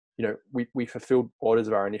we fulfilled orders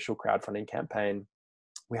of our initial crowdfunding campaign.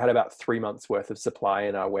 We had about 3 months worth of supply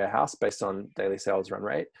in our warehouse based on daily sales run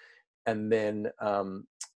rate. And then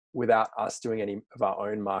without us doing any of our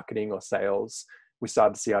own marketing or sales, we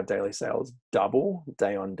started to see our daily sales double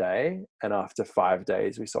day on day. And after 5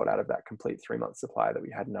 days, we sold out of that complete 3-month supply that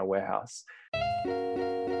we had in our warehouse.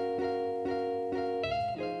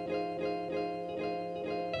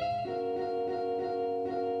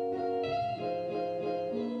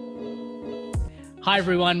 Hi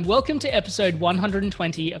everyone, welcome to episode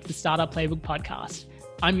 120 of the Startup Playbook podcast.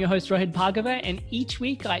 I'm your host Rohit Bhargava, and each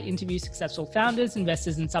week I interview successful founders,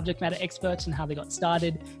 investors, and subject matter experts on how they got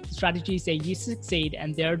started, the strategies they used to succeed,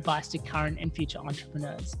 and their advice to current and future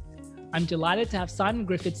entrepreneurs. I'm delighted to have Simon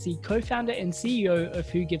Griffiths, the co-founder and CEO of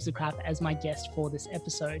Who Gives a Crap, as my guest for this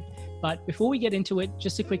episode. But before we get into it,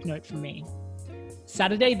 just a quick note from me.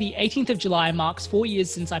 Saturday, the 18th of July marks 4 years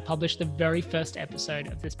since I published the very first episode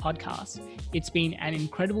of this podcast. It's been an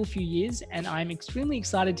incredible few years, and I'm extremely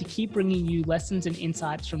excited to keep bringing you lessons and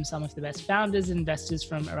insights from some of the best founders and investors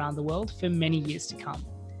from around the world for many years to come.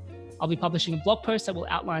 I'll be publishing a blog post that will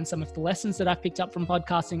outline some of the lessons that I've picked up from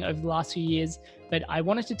podcasting over the last few years, but I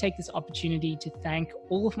wanted to take this opportunity to thank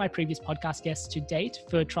all of my previous podcast guests to date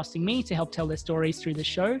for trusting me to help tell their stories through the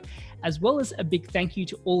show, as well as a big thank you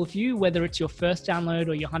to all of you, whether it's your first download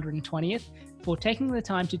or your 120th, for taking the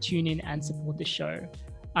time to tune in and support the show.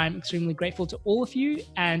 I'm extremely grateful to all of you,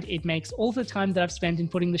 and it makes all the time that I've spent in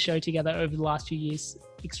putting the show together over the last few years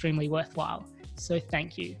extremely worthwhile. So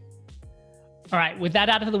thank you. All right, with that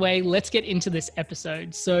out of the way, let's get into this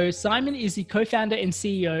episode. So Simon is the co-founder and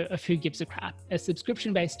CEO of Who Gives a Crap, a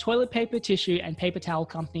subscription-based toilet paper, tissue, and paper towel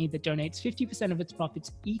company that donates 50% of its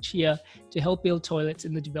profits each year to help build toilets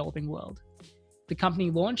in the developing world. The company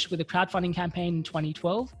launched with a crowdfunding campaign in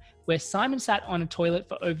 2012, where Simon sat on a toilet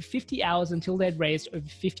for over 50 hours until they'd raised over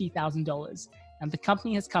 $50,000, and the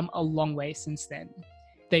company has come a long way since then.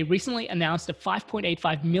 They recently announced a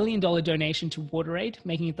 $5.85 million donation to WaterAid,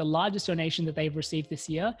 making it the largest donation that they've received this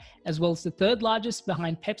year, as well as the third largest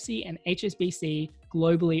behind Pepsi and HSBC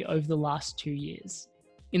globally over the last 2 years.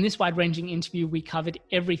 In this wide-ranging interview, we covered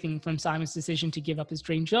everything from Simon's decision to give up his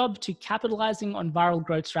dream job to capitalizing on viral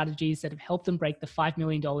growth strategies that have helped them break the $5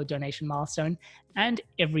 million donation milestone, and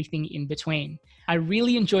everything in between. I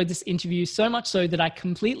really enjoyed this interview, so much so that I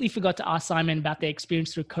completely forgot to ask Simon about their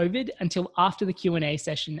experience through COVID until after the Q&A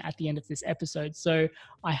session at the end of this episode. So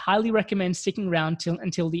I highly recommend sticking around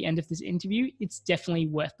until the end of this interview. It's definitely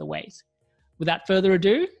worth the wait. Without further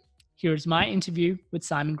ado, here is my interview with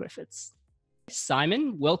Simon Griffiths.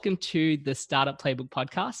 Simon, welcome to the Startup Playbook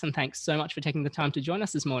podcast, and thanks so much for taking the time to join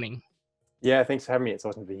us this morning. Yeah, thanks for having me. It's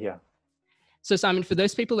awesome to be here. So Simon, for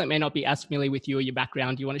those people that may not be as familiar with you or your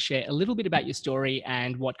background, do you want to share a little bit about your story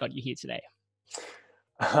and what got you here today?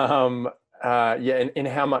 In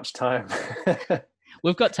how much time?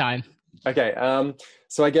 We've got time. Okay.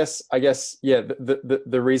 So I guess, yeah,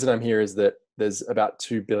 the reason I'm here is that there's about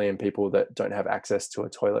 2 billion people that don't have access to a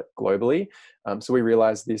toilet globally. So we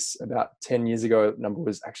realized this about 10 years ago. The number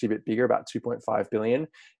was actually a bit bigger, about 2.5 billion.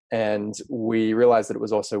 And we realized that it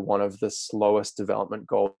was also one of the slowest development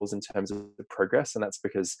goals in terms of the progress. And that's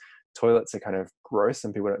because toilets are kind of gross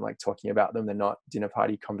and people don't like talking about them. They're not dinner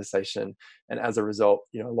party conversation. And as a result,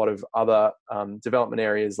 a lot of other development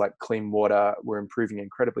areas like clean water were improving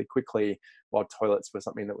incredibly quickly, while toilets were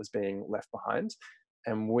something that was being left behind.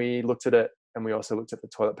 And we looked at it, and we also looked at the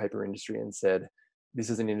toilet paper industry and said, this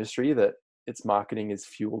is an industry that its marketing is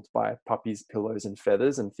fueled by puppies, pillows, and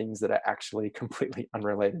feathers, and things that are actually completely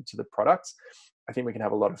unrelated to the product. I think we can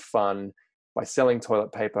have a lot of fun by selling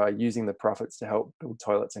toilet paper, using the profits to help build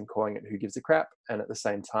toilets and calling it Who Gives a Crap, and at the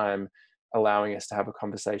same time allowing us to have a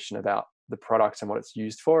conversation about the product and what it's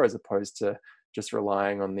used for, as opposed to just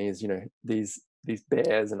relying on these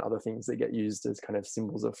bears and other things that get used as kind of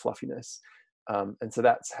symbols of fluffiness. And so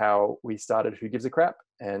that's how we started Who Gives a Crap.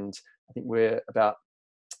 And I think we're about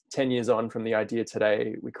 10 years on from the idea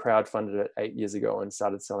today. We crowdfunded it 8 years ago and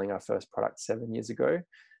started selling our first product 7 years ago.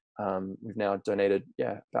 We've now donated,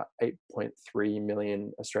 about 8.3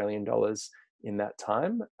 million Australian dollars in that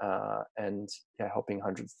time, and helping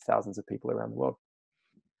hundreds of thousands of people around the world.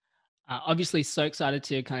 Obviously, so excited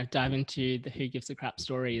to kind of dive into the Who Gives a Crap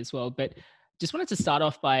story as well. But just wanted to start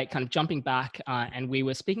off by kind of jumping back, and we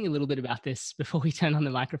were speaking a little bit about this before we turned on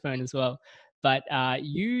the microphone as well. But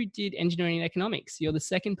you did engineering and economics. You're the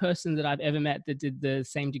second person that I've ever met that did the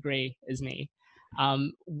same degree as me.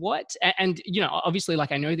 Obviously,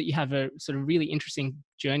 like, I know that you have a sort of really interesting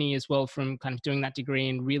journey as well, from kind of doing that degree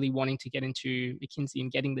and really wanting to get into McKinsey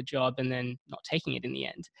and getting the job and then not taking it in the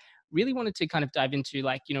end. Really wanted to kind of dive into,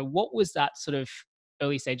 like, what was that sort of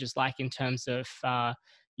early stages like in terms of,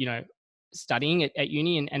 you know, studying at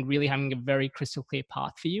uni and really having a very crystal clear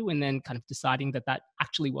path for you, and then kind of deciding that that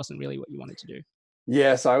actually wasn't really what you wanted to do?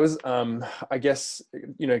 Yeah, so I was, I guess,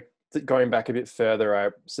 going back a bit further,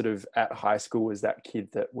 I sort of at high school was that kid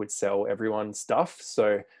that would sell everyone stuff.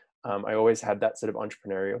 So I always had that sort of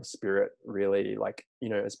entrepreneurial spirit, really, like,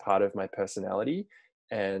 as part of my personality.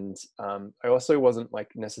 And I also wasn't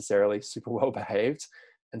like necessarily super well behaved.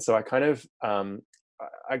 And so I kind of,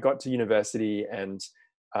 I got to university and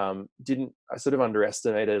I sort of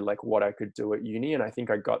underestimated like what I could do at uni. And I think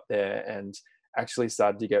I got there and actually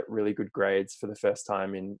started to get really good grades for the first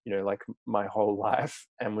time in like my whole life,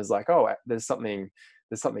 and was like, oh, there's something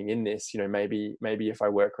in this, maybe if I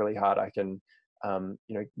work really hard I can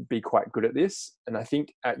be quite good at this. And I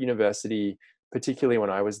think at university, particularly when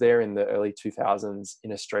I was there in the early 2000s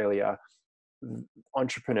in Australia,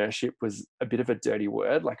 entrepreneurship was a bit of a dirty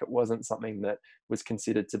word. Like, it wasn't something that was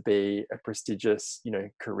considered to be a prestigious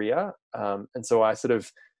career. And so I sort of,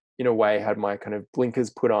 in a way, had my kind of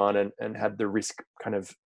blinkers put on, and had the risk kind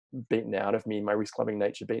of beaten out of me, my risk loving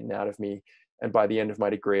nature beaten out of me. And by the end of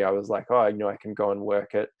my degree, I was like, oh, I can go and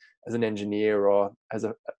work as an engineer, or as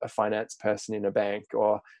a finance person in a bank,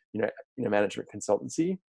 or management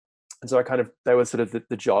consultancy. And so they were sort of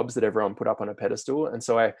the jobs that everyone put up on a pedestal. And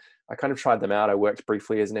so I kind of tried them out. I worked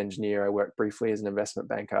briefly as an engineer, I worked briefly as an investment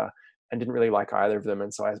banker, and didn't really like either of them.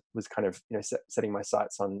 And so I was kind of setting my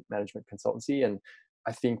sights on management consultancy. And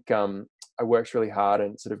I think I worked really hard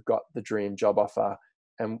and sort of got the dream job offer.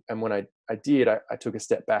 And when I did, I took a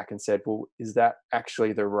step back and said, well, is that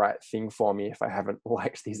actually the right thing for me if I haven't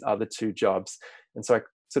liked these other two jobs? And so I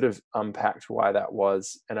sort of unpacked why that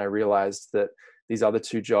was. And I realized that these other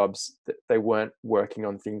two jobs, that they weren't working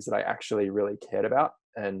on things that I actually really cared about.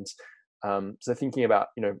 And so thinking about,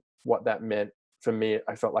 what that meant for me,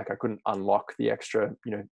 I felt like I couldn't unlock the extra,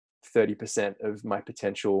 30% of my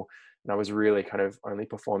potential. And I was really kind of only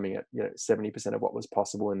performing at, 70% of what was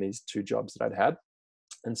possible in these two jobs that I'd had.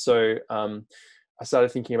 And so I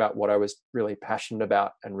started thinking about what I was really passionate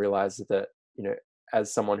about, and realized that,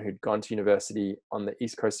 as someone who'd gone to university on the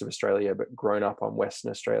east coast of Australia, but grown up on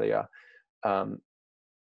Western Australia,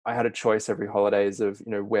 I had a choice every holidays of,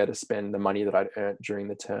 where to spend the money that I'd earned during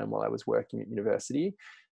the term while I was working at university.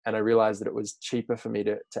 And I realized that it was cheaper for me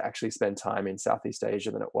to actually spend time in Southeast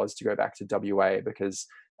Asia than it was to go back to WA, because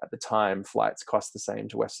at the time flights cost the same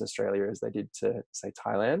to Western Australia as they did to, say,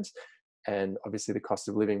 Thailand. And obviously the cost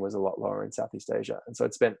of living was a lot lower in Southeast Asia. And so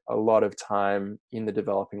I'd spent a lot of time in the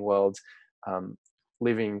developing world,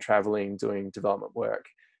 living, traveling, doing development work.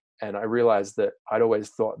 And I realized that I'd always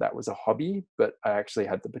thought that was a hobby, but I actually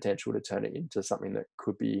had the potential to turn it into something that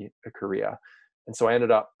could be a career. And so I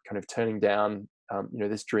ended up kind of turning down,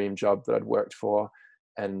 this dream job that I'd worked for,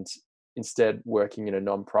 and instead working in a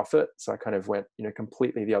nonprofit. So I kind of went,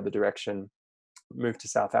 completely the other direction, moved to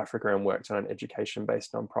South Africa and worked on an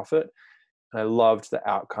education-based nonprofit. And I loved the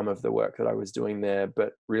outcome of the work that I was doing there,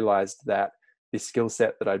 but realized that this skill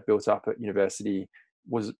set that I'd built up at university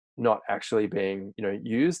was not actually being,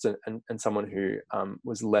 used, and someone who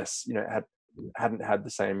was less, hadn't had the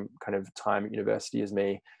same kind of time at university as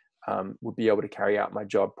me, would be able to carry out my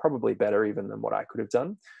job probably better even than what I could have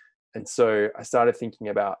done. And so I started thinking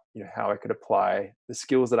about, how I could apply the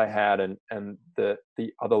skills that I had, and the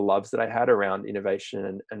other loves that I had around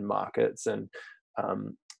innovation and markets and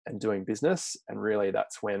doing business. And really,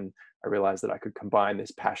 that's when I realized that I could combine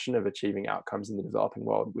this passion of achieving outcomes in the developing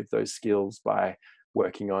world with those skills by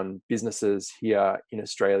working on businesses here in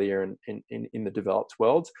Australia and in the developed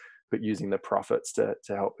world, but using the profits to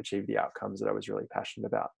help achieve the outcomes that I was really passionate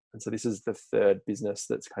about. And so this is the third business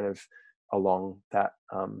that's kind of along that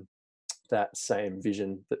same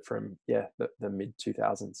vision that from the mid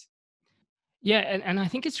 2000s. Yeah, and I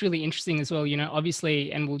think it's really interesting as well,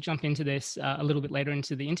 obviously, and we'll jump into this a little bit later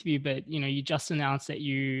into the interview, but, you just announced that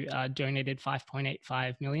you donated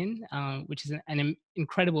 5.85 million, which is an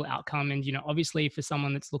incredible outcome. And, obviously for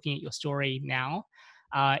someone that's looking at your story now,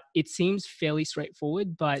 it seems fairly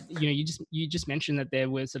straightforward, but, you just mentioned that there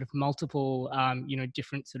were sort of multiple,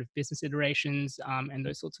 different sort of business iterations and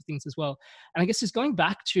those sorts of things as well. And I guess just going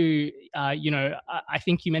back to, I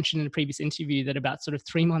think you mentioned in a previous interview that about sort of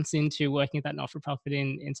 3 months into working at that not-for-profit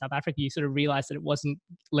in South Africa, you sort of realized that it wasn't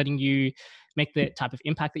letting you make the type of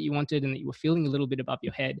impact that you wanted, and that you were feeling a little bit above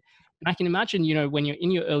your head. And I can imagine, when you're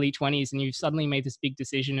in your early 20s and you've suddenly made this big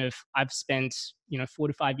decision of, I've spent, 4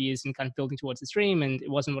 to 5 years in kind of building towards this dream, and it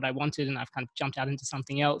wasn't what I wanted, and I've kind of jumped out into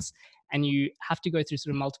something else. And you have to go through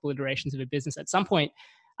sort of multiple iterations of a business. At some point,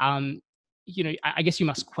 I guess you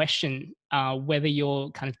must question whether you're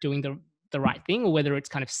kind of doing the right thing, or whether it's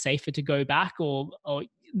kind of safer to go back, or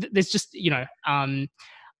there's just,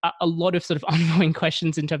 a lot of sort of ongoing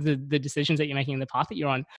questions in terms of the decisions that you're making and the path that you're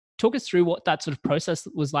on. Talk us through what that sort of process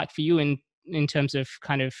was like for you in terms of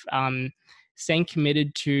kind of staying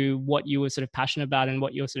committed to what you were sort of passionate about and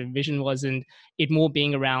what your sort of vision was, and it more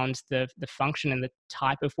being around the function and the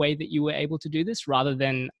type of way that you were able to do this, rather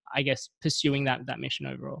than, I guess, pursuing that mission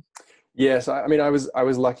overall. Yes, I mean, I was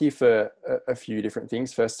lucky for a few different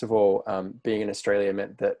things. First of all, being in Australia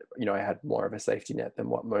meant that, I had more of a safety net than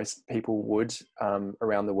what most people would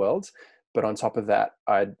around the world. But on top of that,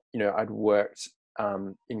 I'd worked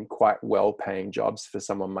in quite well-paying jobs for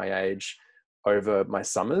someone my age over my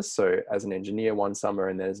summers. So as an engineer one summer,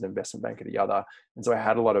 and then as an investment banker the other. And so I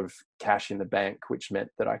had a lot of cash in the bank, which meant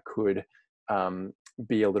that I could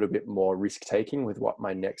be a little bit more risk-taking with what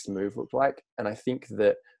my next move looked like. And I think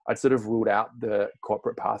that I'd sort of ruled out the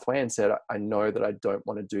corporate pathway and said, I know that I don't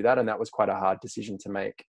want to do that. And that was quite a hard decision to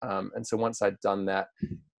make. And so once I'd done that,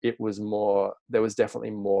 there was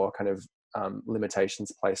definitely more kind of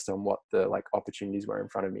limitations placed on what the opportunities were in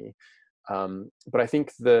front of me. But I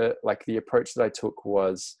think the approach that I took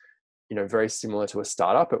was, very similar to a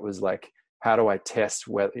startup. It was like, how do I test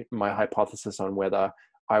whether my hypothesis on whether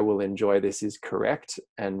I will enjoy this is correct,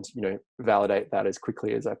 and, validate that as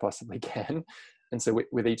quickly as I possibly can. And so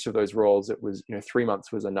with each of those roles, it was, 3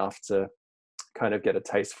 months was enough to kind of get a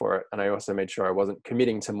taste for it. And I also made sure I wasn't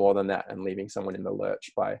committing to more than that and leaving someone in the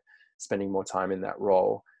lurch by spending more time in that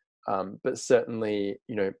role. But certainly,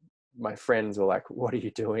 my friends were like, what are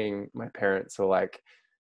you doing? My parents were like,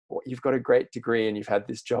 well, you've got a great degree and you've had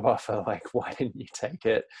this job offer. Like, why didn't you take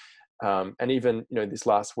it? And even, this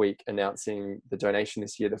last week announcing the donation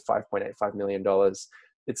this year, the $5.85 million,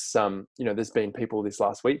 it's, there's been people this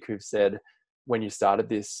last week who've said, when you started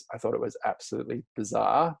this, I thought it was absolutely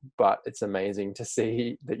bizarre, but it's amazing to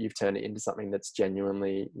see that you've turned it into something that's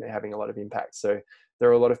genuinely having a lot of impact. So there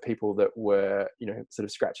are a lot of people that were, sort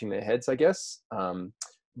of scratching their heads, I guess.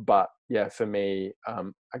 But yeah, for me,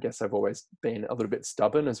 I guess I've always been a little bit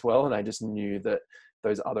stubborn as well. And I just knew that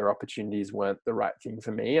those other opportunities weren't the right thing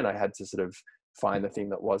for me. And I had to sort of find the thing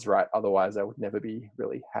that was right. Otherwise, I would never be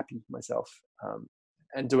really happy myself.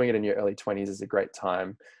 And doing it in your early 20s is a great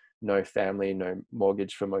time. No family, no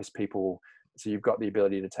mortgage for most people. So you've got the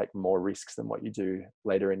ability to take more risks than what you do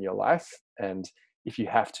later in your life. And if you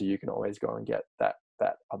have to, you can always go and get that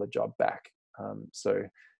other job back. So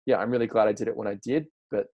yeah, I'm really glad I did it when I did,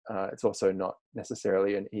 but it's also not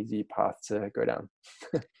necessarily an easy path to go down.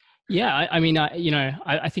 Yeah, I mean,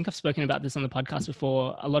 I think I've spoken about this on the podcast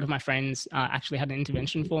before. A lot of my friends actually had an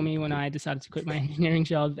intervention for me when I decided to quit my engineering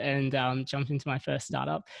job and jump into my first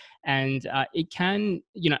startup. And it can,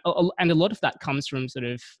 and a lot of that comes from sort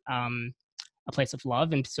of a place of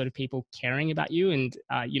love and sort of people caring about you. And,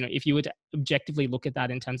 if you were to objectively look at that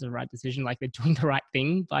in terms of the right decision, like they're doing the right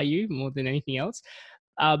thing by you more than anything else.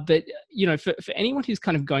 But, for anyone who's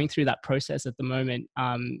kind of going through that process at the moment,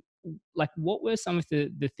 what were some of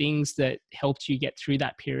the things that helped you get through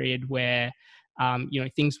that period where,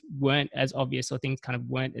 things weren't as obvious or things kind of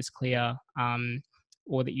weren't as clear,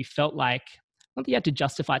 or that you felt like, not that you had to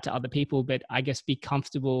justify it to other people, but I guess be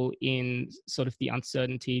comfortable in sort of the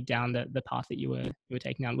uncertainty down the path that you were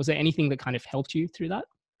taking down? Was there anything that kind of helped you through that?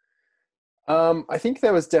 I think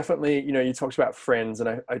there was definitely, you talked about friends, and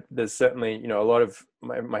I there's certainly, a lot of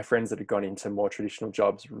my friends that had gone into more traditional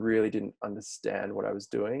jobs really didn't understand what I was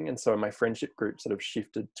doing. And so my friendship group sort of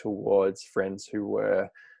shifted towards friends who were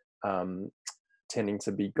tending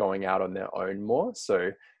to be going out on their own more.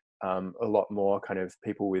 So a lot more kind of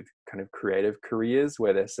people with kind of creative careers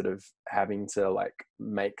where they're sort of having to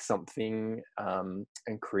make something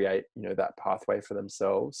and create, that pathway for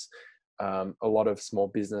themselves. A lot of small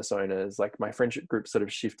business owners, like my friendship group sort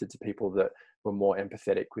of shifted to people that were more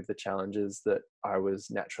empathetic with the challenges that I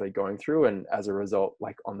was naturally going through. And as a result,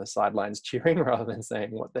 on the sidelines cheering rather than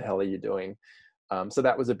saying, what the hell are you doing? So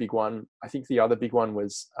that was a big one. I think the other big one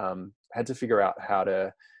was I had to figure out how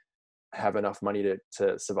to have enough money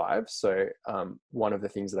to survive. So one of the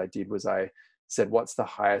things that I did was I said, what's the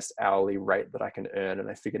highest hourly rate that I can earn?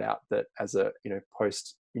 And I figured out that as a,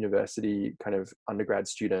 post-university kind of undergrad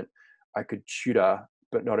student, I could tutor,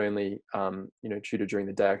 but not only, tutor during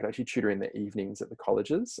the day, I could actually tutor in the evenings at the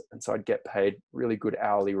colleges. And so I'd get paid really good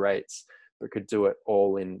hourly rates, but could do it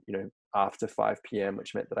all in, after 5 p.m.,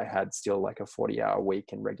 which meant that I had still a 40-hour week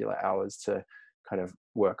and regular hours to kind of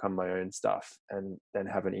work on my own stuff and then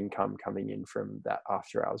have an income coming in from that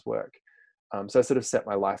after hours work. So I sort of set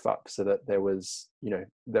my life up so that there was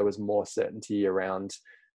more certainty around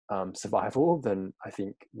survival than I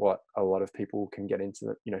think what a lot of people can get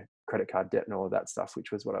into, credit card debt and all of that stuff,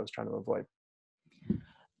 which was what I was trying to avoid.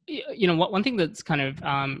 One thing that's kind of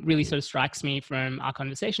really sort of strikes me from our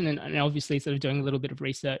conversation, and obviously sort of doing a little bit of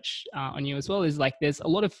research on you as well, is like there's a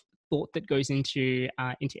lot of thought that goes into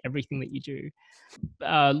everything that you do.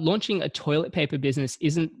 Launching a toilet paper business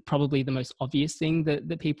isn't probably the most obvious thing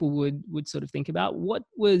that people would sort of think about. What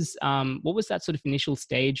was that sort of initial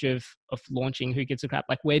stage of launching Who Gives a Crap?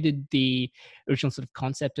 Like, where did the original sort of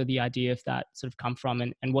concept or the idea of that sort of come from,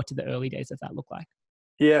 and what did the early days of that look like?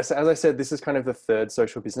 Yeah, so as I said, this is kind of the third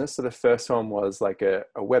social business. So the first one was like a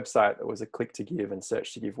website that was a click to give and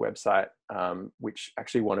search to give website, which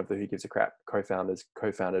actually one of the Who Gives a Crap co-founders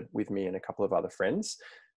co-founded with me and a couple of other friends.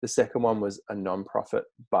 The second one was a non-profit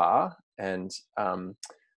bar, and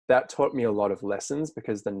that taught me a lot of lessons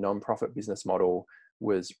because the non-profit business model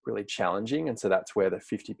was really challenging. And so that's where the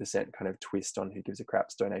 50% kind of twist on Who Gives a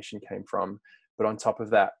Crap's donation came from. But on top of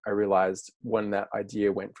that, I realized when that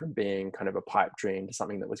idea went from being kind of a pipe dream to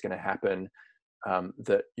something that was going to happen,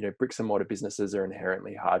 that, bricks and mortar businesses are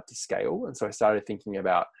inherently hard to scale. And so I started thinking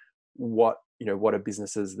about what are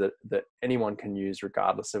businesses that anyone can use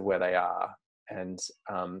regardless of where they are. And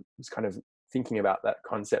was kind of thinking about that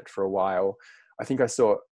concept for a while. I think I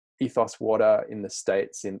saw Ethos Water in the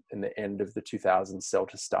States in the end of the 2000s sell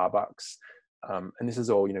to Starbucks. And this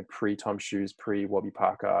is all, pre-Tom Shoes, pre-Warby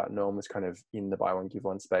Parker. No one was kind of in the buy one, give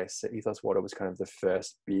one space. So Ethos Water was kind of the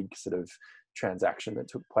first big sort of transaction that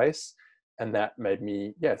took place. And that made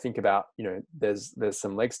me, think about, there's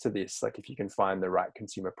some legs to this. Like if you can find the right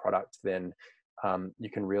consumer product, then you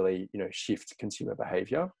can really, shift consumer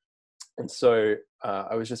behavior. And so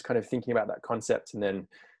I was just kind of thinking about that concept. And then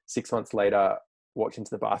 6 months later, walked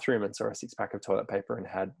into the bathroom and saw a 6-pack of toilet paper and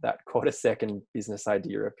had that quarter-second business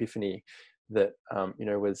idea epiphany that,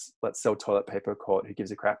 was let's sell toilet paper, call it Who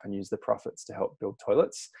Gives a Crap, and use the profits to help build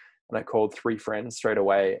toilets. And I called 3 friends straight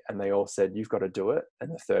away and they all said, you've got to do it.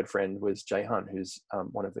 And the third friend was Jay Hunt, who's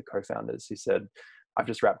one of the co-founders, who said, I've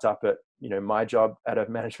just wrapped up at, my job at a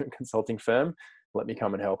management consulting firm. Let me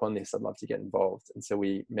come and help on this. I'd love to get involved. And so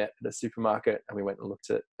we met at a supermarket and we went and looked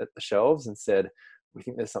at the shelves and said, we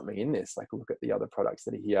think there's something in this. Like, look at the other products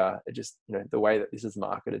that are here. It just, the way that this is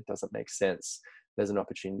marketed doesn't make sense. There's an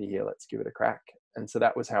opportunity here. Let's give it a crack. And so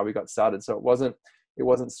that was how we got started. So it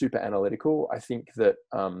wasn't super analytical. I think that,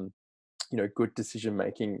 good decision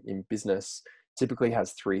making in business typically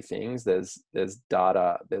has 3 things. There's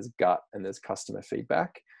data, there's gut, and there's customer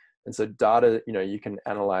feedback. And so data, you can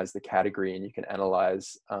analyze the category and you can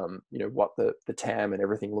analyze, what the TAM and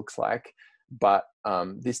everything looks like. But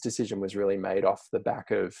this decision was really made off the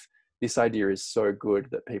back of this idea is so good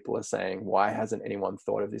that people are saying, why hasn't anyone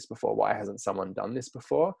thought of this before? Why hasn't someone done this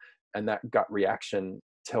before? And that gut reaction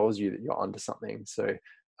tells you that you're onto something. So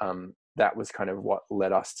that was kind of what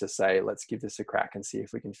led us to say, let's give this a crack and see if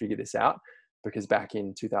we can figure this out. Because back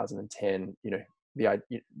in 2010,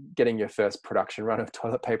 getting your first production run of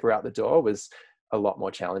toilet paper out the door was a lot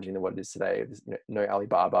more challenging than what it is today. There's no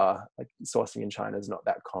Alibaba, like sourcing in China is not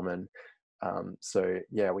that common. So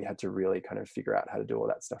we had to really kind of figure out how to do all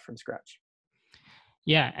that stuff from scratch.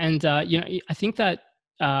 Yeah. And, I think that,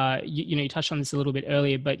 you touched on this a little bit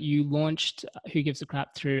earlier, but you launched Who Gives a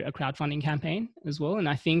Crap through a crowdfunding campaign as well. And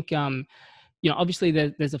I think, obviously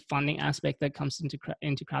there's a funding aspect that comes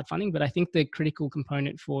into crowdfunding, but I think the critical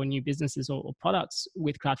component for new businesses or products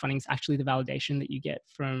with crowdfunding is actually the validation that you get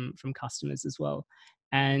from customers as well.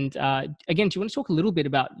 And again, do you want to talk a little bit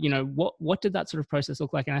about, what did that sort of process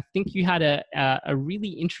look like? And I think you had a really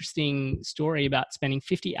interesting story about spending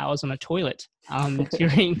 50 hours on a toilet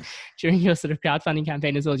during your sort of crowdfunding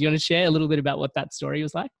campaign as well. Do you want to share a little bit about what that story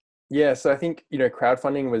was like? Yeah, so I think,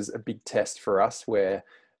 crowdfunding was a big test for us where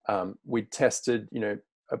we tested,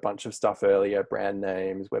 a bunch of stuff earlier, brand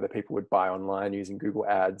names, whether people would buy online using Google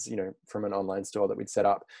Ads, from an online store that we'd set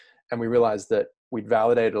up. And we realized that we'd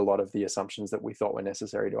validated a lot of the assumptions that we thought were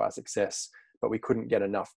necessary to our success, but we couldn't get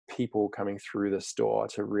enough people coming through the store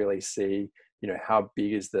to really see, how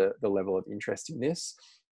big is the level of interest in this.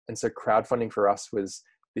 And so crowdfunding for us was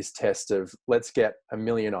this test of let's get 1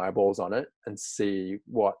 million eyeballs on it and see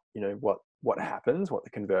what happens, what the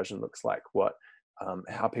conversion looks like,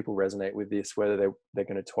 how people resonate with this, whether they're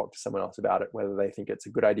going to talk to someone else about it, whether they think it's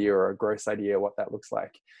a good idea or a gross idea, what that looks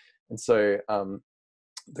like. And so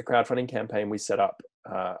the crowdfunding campaign we set up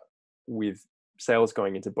with sales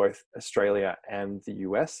going into both Australia and the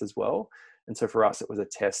US as well. And so for us, it was a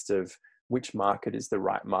test of which market is the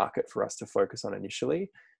right market for us to focus on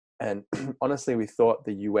initially. And honestly, we thought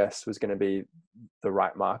the US was going to be the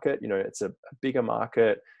right market. It's a bigger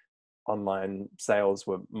market. online sales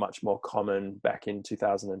were much more common back in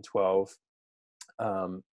 2012.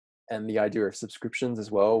 And the idea of subscriptions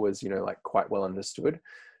as well was, like quite well understood.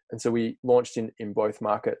 And so we launched in both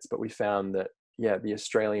markets, but we found that, the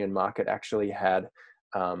Australian market actually had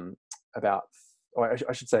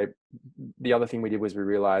I should say, the other thing we did was we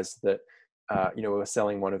realized that, we were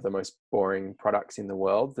selling one of the most boring products in the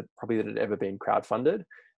world that had ever been crowdfunded.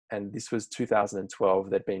 And this was 2012.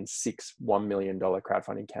 There'd been 6 $1 million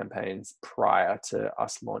crowdfunding campaigns prior to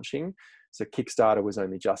us launching. So Kickstarter was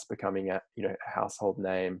only just becoming a household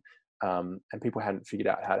name. And people hadn't figured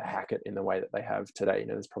out how to hack it in the way that they have today.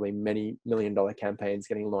 There's probably many $1 million campaigns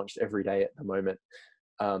getting launched every day at the moment.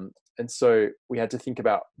 And so we had to think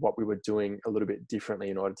about what we were doing a little bit differently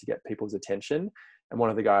in order to get people's attention. And one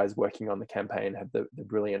of the guys working on the campaign had the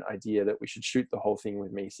brilliant idea that we should shoot the whole thing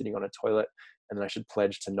with me sitting on a toilet, and then I should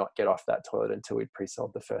pledge to not get off that toilet until we'd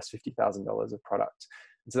pre-sold the first $50,000 of product.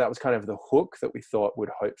 And so that was kind of the hook that we thought would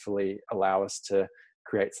hopefully allow us to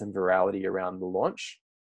create some virality around the launch.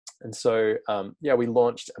 And so, we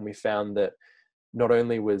launched, and we found that not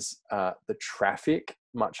only was the traffic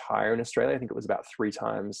much higher in Australia, I think it was about 3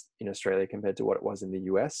 times in Australia compared to what it was in the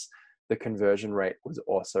US, the conversion rate was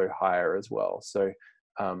also higher as well. So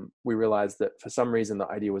we realized that for some reason, the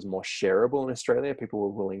idea was more shareable in Australia. People were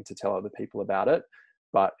willing to tell other people about it,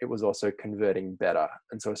 but it was also converting better.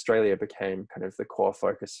 And so Australia became kind of the core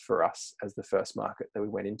focus for us as the first market that we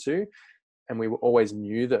went into. And we always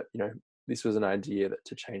knew that, this was an idea that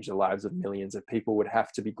to change the lives of millions of people would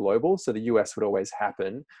have to be global. So the US would always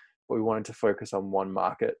happen, but we wanted to focus on one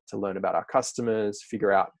market to learn about our customers,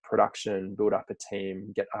 figure out production, build up a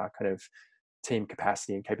team, get our kind of team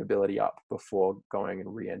capacity and capability up before going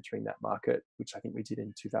and re-entering that market, which I think we did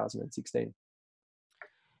in 2016.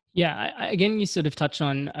 Yeah, again, you sort of touched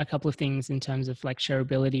on a couple of things in terms of like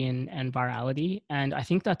shareability and virality. And I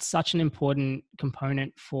think that's such an important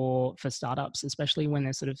component for startups, especially when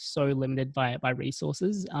they're sort of so limited by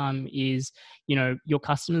resources, is, your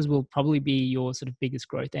customers will probably be your sort of biggest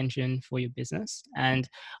growth engine for your business. And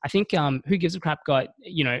I think Who Gives a Crap got,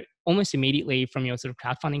 almost immediately from your sort of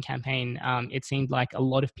crowdfunding campaign, it seemed like a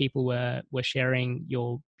lot of people were sharing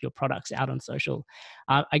your products out on social.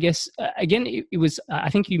 I guess, again, it was, I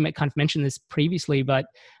think you kind of mentioned this previously, but,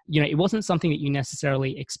 it wasn't something that you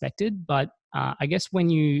necessarily expected. But I guess when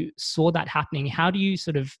you saw that happening, how do you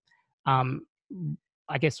sort of,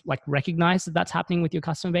 I guess, like recognize that that's happening with your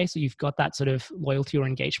customer base, so you've got that sort of loyalty or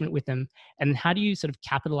engagement with them? And how do you sort of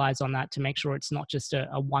capitalize on that to make sure it's not just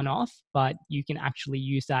a one-off, but you can actually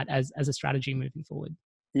use that as a strategy moving forward?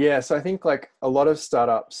 Yeah, so I think like a lot of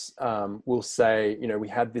startups will say, we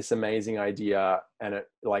had this amazing idea and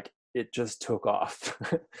it just took off.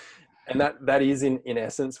 And that is in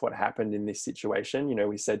essence what happened in this situation.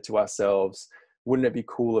 We said to ourselves, wouldn't it be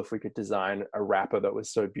cool if we could design a wrapper that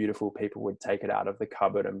was so beautiful people would take it out of the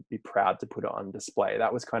cupboard and be proud to put it on display?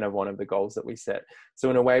 That was kind of one of the goals that we set. So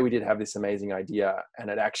in a way, we did have this amazing idea and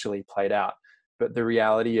it actually played out. But the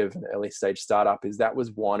reality of an early stage startup is that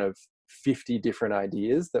was one of 50 different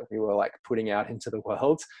ideas that we were like putting out into the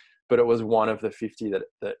world. But it was one of the 50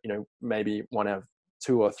 that maybe one of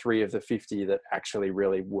 2 or 3 of the 50 that actually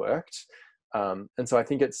really worked. And so I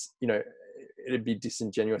think it's, it'd be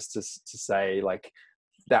disingenuous to say like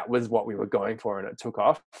that was what we were going for and it took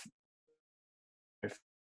off.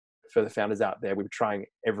 For the founders out there, we were trying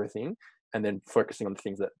everything and then focusing on the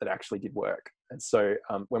things that actually did work. And so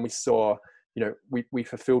when we saw, we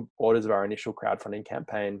fulfilled orders of our initial crowdfunding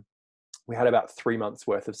campaign, we had about 3 months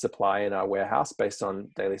worth of supply in our warehouse based on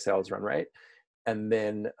daily sales run rate. And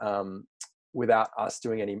then without us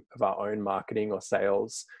doing any of our own marketing or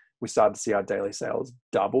sales, we started to see our daily sales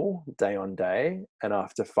double day on day. And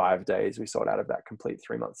after 5 days, we sold out of that complete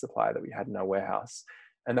 3-month supply that we had in our warehouse.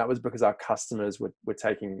 And that was because our customers were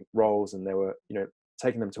taking roles and they were,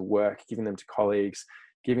 taking them to work, giving them to colleagues,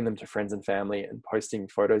 giving them to friends and family and posting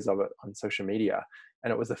photos of it on social media.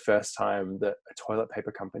 And it was the first time that a toilet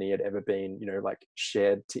paper company had ever been,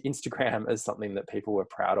 shared to Instagram as something that people were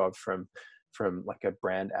proud of from like a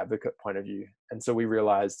brand advocate point of view. And so we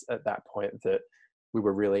realized at that point that we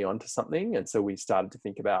were really onto something. And so we started to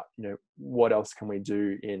think about, what else can we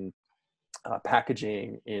do in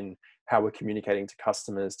packaging, in how we're communicating to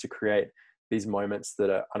customers to create these moments that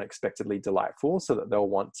are unexpectedly delightful so that they'll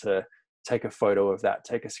want to take a photo of that,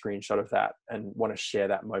 take a screenshot of that and want to share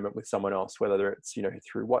that moment with someone else, whether it's,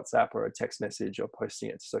 through WhatsApp or a text message or posting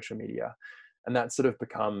it to social media. And that's sort of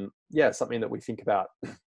become, something that we think about.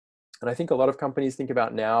 And I think a lot of companies think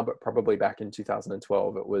about now, but probably back in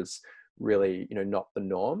 2012, it was really, not the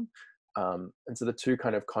norm. And so the two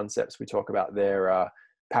kind of concepts we talk about there are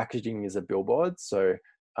packaging as a billboard. So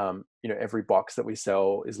every box that we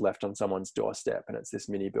sell is left on someone's doorstep, and it's this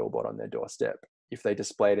mini billboard on their doorstep. If they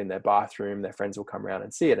display it in their bathroom, their friends will come around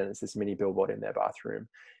and see it, and it's this mini billboard in their bathroom.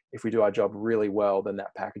 If we do our job really well, then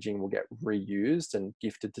that packaging will get reused and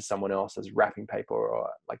gifted to someone else as wrapping paper, or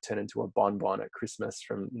like turn into a bonbon at Christmas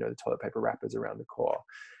from, the toilet paper wrappers around the core.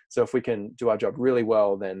 So if we can do our job really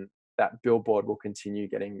well, then that billboard will continue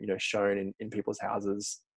getting, shown in people's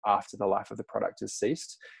houses after the life of the product has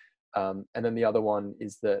ceased. And then the other one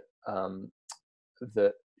is that,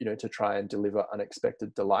 to try and deliver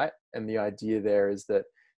unexpected delight. And the idea there is that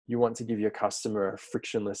you want to give your customer a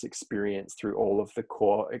frictionless experience through all of the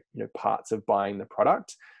core, parts of buying the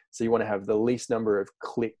product. So you want to have the least number of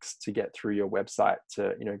clicks to get through your website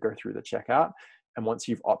to, go through the checkout. And once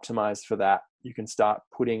you've optimized for that, you can start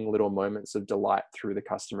putting little moments of delight through the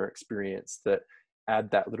customer experience that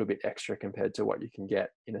add that little bit extra compared to what you can get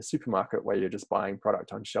in a supermarket, where you're just buying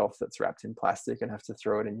product on shelf that's wrapped in plastic and have to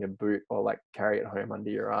throw it in your boot or like carry it home under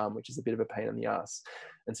your arm, which is a bit of a pain in the ass.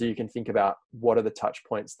 And so you can think about what are the touch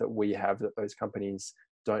points that we have that those companies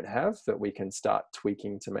don't have, that we can start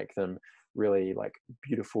tweaking to make them really like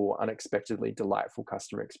beautiful, unexpectedly delightful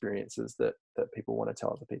customer experiences that people want to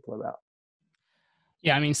tell other people about.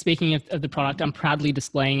 Yeah, I mean, speaking of the product, I'm proudly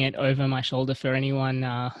displaying it over my shoulder for anyone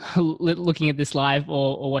looking at this live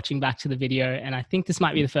or watching back to the video. And I think this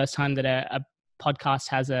might be the first time that a podcast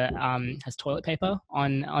has has toilet paper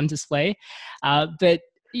on display. But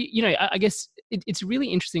I guess it's a really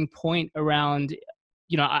interesting point around.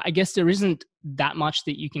 I guess there isn't that much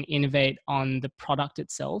that you can innovate on the product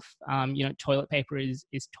itself. Toilet paper is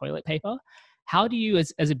toilet paper. How do you,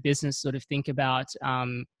 as a business, sort of think about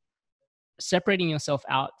separating yourself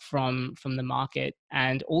out from the market,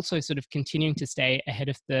 and also sort of continuing to stay ahead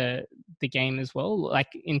of the game as well, like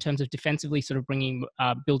in terms of defensively sort of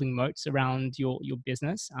building moats around your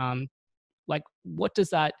business? Like what does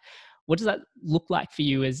that look like for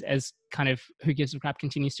you as kind of Who Gives a Crap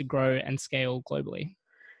continues to grow and scale globally?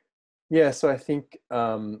 Yeah, so I think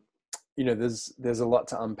there's a lot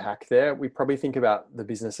to unpack there. We probably think about the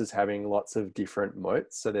business as having lots of different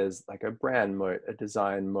moats. So there's like a brand moat, a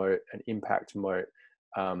design moat, an impact moat.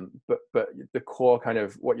 But the core kind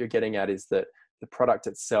of what you're getting at is that the product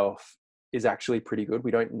itself is actually pretty good.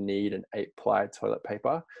 We don't need an 8-ply toilet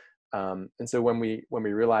paper. And so when we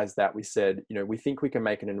realized that, we said, we think we can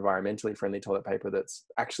make an environmentally friendly toilet paper that's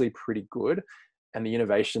actually pretty good. And the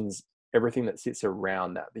innovations, everything that sits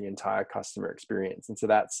around that, the entire customer experience. And so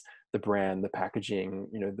that's the brand, the packaging,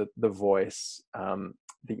 the voice,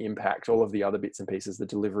 the impact, all of the other bits and pieces, the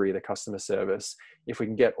delivery, the customer service. If we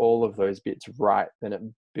can get all of those bits right, then it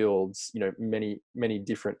builds, many, many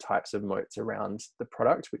different types of moats around the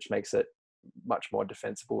product, which makes it much more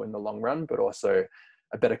defensible in the long run, but also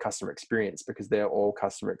a better customer experience, because they're all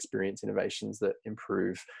customer experience innovations that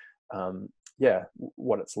improve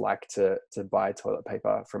what it's like to buy toilet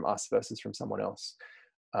paper from us versus from someone else.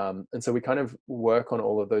 And so we kind of work on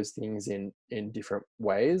all of those things in different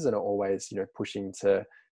ways, and are always, pushing to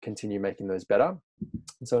continue making those better.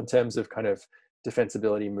 And so in terms of kind of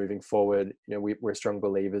defensibility moving forward, we're strong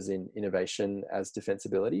believers in innovation as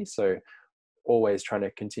defensibility. So always trying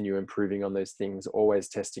to continue improving on those things, always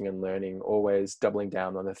testing and learning, always doubling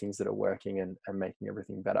down on the things that are working and making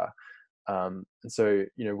everything better. And so,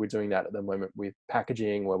 we're doing that at the moment with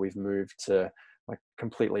packaging, where we've moved to like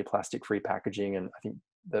completely plastic free packaging. And I think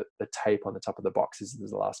the tape on the top of the box is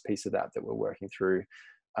the last piece of that we're working through.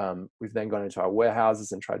 We've then gone into our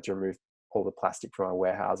warehouses and tried to remove all the plastic from our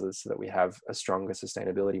warehouses so that we have a stronger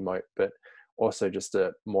sustainability moat, but also just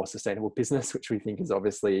a more sustainable business, which we think is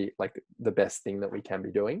obviously like the best thing that we can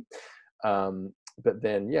be doing. But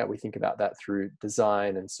then, we think about that through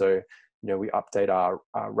design. And so, we update our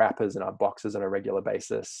wrappers and our boxes on a regular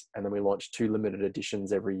basis. And then we launch 2 limited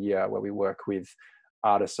editions every year, where we work with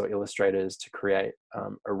artists or illustrators to create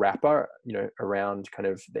a wrapper, around kind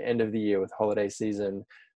of the end of the year with holiday season,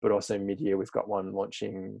 but also mid-year. We've got one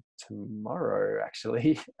launching tomorrow,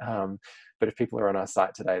 actually. But if people are on our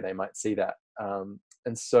site today, they might see that.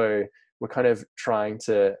 And so we're kind of trying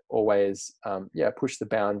to always, push the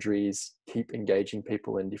boundaries, keep engaging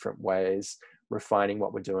people in different ways, refining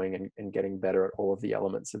what we're doing, and getting better at all of the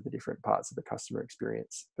elements of the different parts of the customer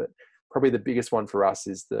experience. But probably the biggest one for us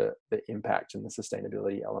is the impact and the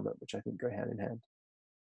sustainability element, which I think go hand in hand.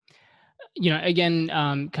 Again,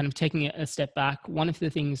 kind of taking a step back, one of the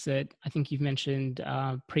things that I think you've mentioned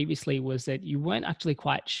previously was that you weren't actually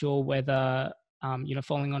quite sure whether,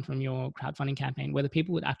 following on from your crowdfunding campaign, whether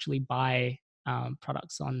people would actually buy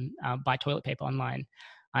products buy toilet paper online.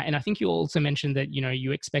 And I think you also mentioned that,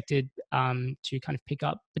 you expected to kind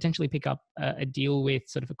of potentially pick up a deal with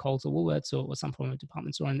sort of a Coles or Woolworths or some form of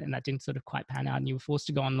department store, and that didn't sort of quite pan out and you were forced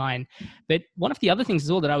to go online. But one of the other things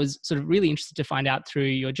as well that I was sort of really interested to find out through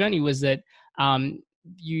your journey was that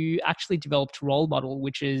you actually developed Role Model,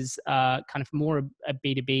 which is kind of more a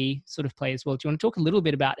B2B sort of play as well. Do you want to talk a little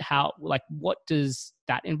bit about what does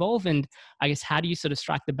that involve? And I guess, how do you sort of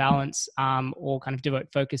strike the balance or kind of devote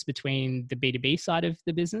focus between the B2B side of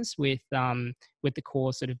the business with the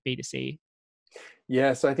core sort of B2C?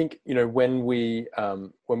 Yeah. So I think, when we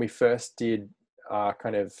first did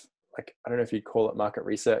kind of, like, I don't know if you'd call it market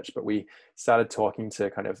research, but we started talking to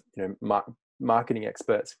kind of, marketing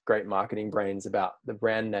experts, great marketing brains about the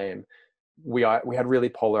brand name. We had really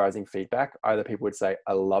polarizing feedback. Either people would say,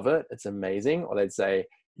 I love it, it's amazing, or they'd say,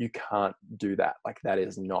 you can't do that. Like, that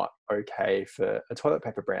is not okay for a toilet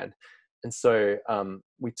paper brand. And so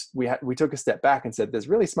we took a step back and said, there's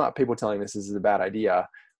really smart people telling this is a bad idea.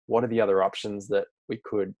 What are the other options that we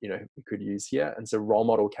could use here? And so Role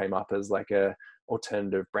Model came up as like a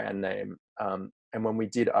alternative brand name. And when we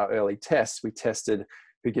did our early tests, we tested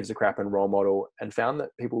Who Gives a Crap and Role Model, and found that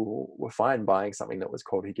people were fine buying something that was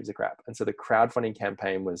called Who Gives a Crap. And so the crowdfunding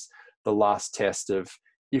campaign was the last test of,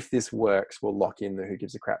 if this works, we'll lock in the Who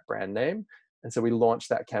Gives a Crap brand name. And so we launched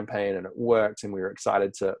that campaign and it worked, and we were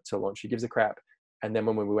excited to launch Who Gives a Crap. And then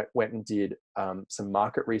when we went and did some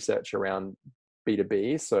market research around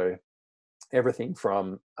B2B, so everything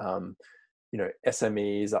from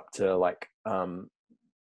SMEs up to like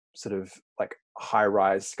sort of like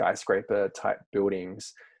high-rise skyscraper type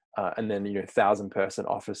buildings, and then 1,000-person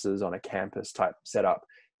offices on a campus type setup,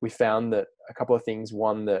 we found that a couple of things.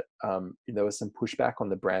 One, that there was some pushback on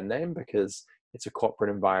the brand name because it's a corporate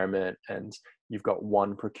environment and you've got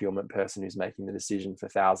one procurement person who's making the decision for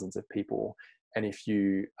thousands of people. And if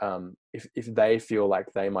if they feel like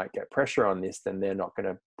they might get pressure on this, then they're not going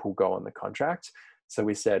to pull go on the contract. So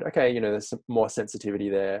we said, okay, there's some more sensitivity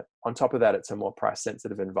there. On top of that, it's a more price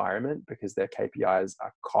sensitive environment because their KPIs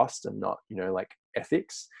are cost and not, like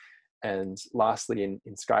ethics. And lastly,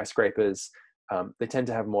 in skyscrapers, they tend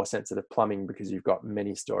to have more sensitive plumbing because you've got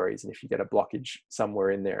many stories. And if you get a blockage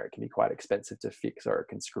somewhere in there, it can be quite expensive to fix, or it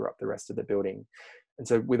can screw up the rest of the building. And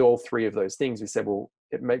so with all three of those things, we said, well,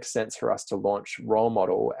 it makes sense for us to launch Role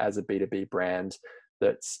Model as a B2B brand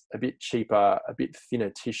that's a bit cheaper, a bit thinner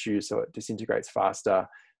tissue, so it disintegrates faster.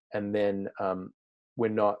 And then we're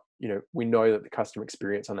not, we know that the customer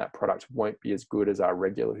experience on that product won't be as good as our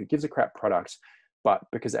regular Who Gives a Crap product, but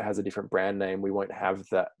because it has a different brand name, we won't have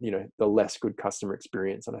that, the less good customer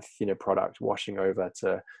experience on a thinner product washing over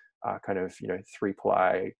to kind of,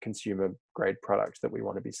 3-ply consumer grade product that we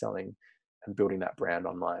want to be selling and building that brand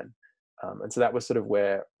online. And so that was sort of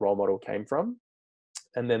where Role Model came from.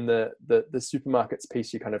 And then the supermarkets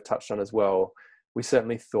piece you kind of touched on as well. We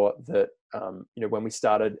certainly thought that, when we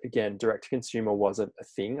started, again, direct to consumer wasn't a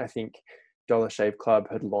thing. I think Dollar Shave Club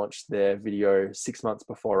had launched their video 6 months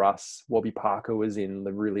before us. Warby Parker was in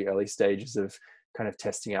the really early stages of kind of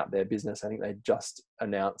testing out their business. I think they just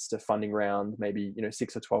announced a funding round, maybe,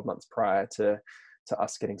 6 or 12 months prior to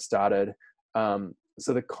us getting started.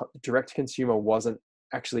 So the direct to consumer wasn't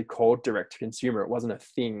actually called direct to consumer. It wasn't a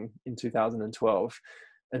thing in 2012.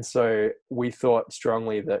 And so we thought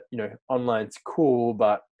strongly that, online's cool,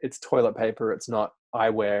 but it's toilet paper. It's not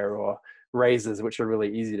eyewear or razors, which are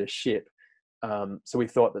really easy to ship. So we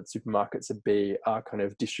thought that supermarkets would be our kind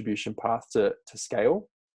of distribution path to scale.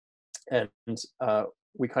 And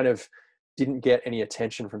we kind of didn't get any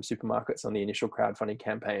attention from supermarkets on the initial crowdfunding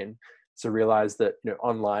campaign. So realized that,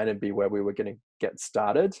 online would be where we were going to get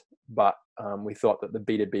started. But we thought that the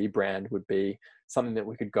B2B brand would be something that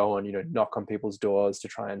we could go on, knock on people's doors to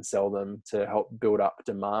try and sell them, to help build up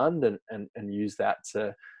demand and use that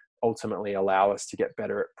to ultimately allow us to get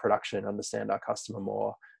better at production, understand our customer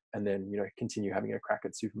more, and then, continue having a crack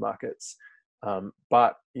at supermarkets.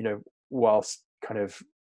 But, whilst kind of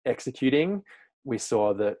executing, we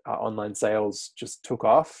saw that our online sales just took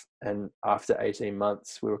off. And after 18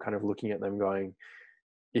 months, we were kind of looking at them going,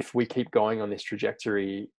 if we keep going on this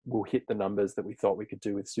trajectory, we'll hit the numbers that we thought we could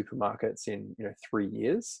do with supermarkets in 3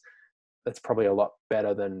 years. That's probably a lot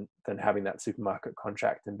better than having that supermarket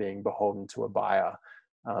contract and being beholden to a buyer.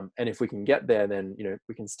 And if we can get there, then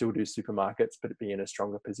we can still do supermarkets, but be in a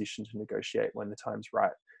stronger position to negotiate when the time's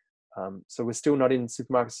right. So we're still not in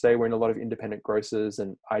supermarkets today. We're in a lot of independent grocers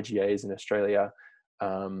and IGAs in Australia,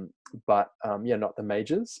 but not the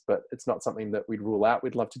majors. But it's not something that we'd rule out.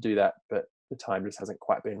 We'd love to do that, but the time just hasn't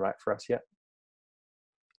quite been right for us yet.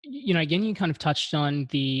 again, you kind of touched on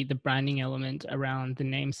the branding element around the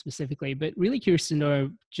name specifically, but really curious to know,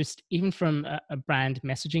 just even from a brand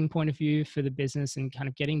messaging point of view for the business and kind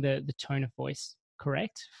of getting the tone of voice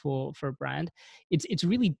correct for a brand, it's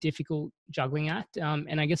really difficult juggling act,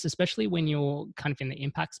 and I guess especially when you're kind of in the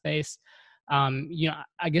impact space,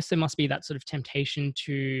 I guess there must be that sort of temptation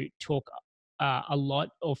to talk a lot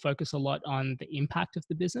or focus a lot on the impact of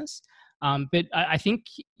the business. But I think,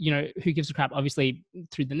 who gives a crap, obviously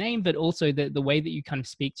through the name, but also the way that you kind of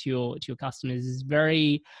speak to your customers is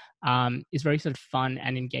very sort of fun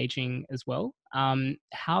and engaging as well.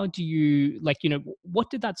 How do you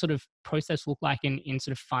what did that sort of process look like in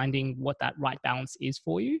sort of finding what that right balance is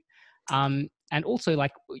for you? And also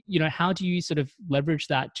how do you sort of leverage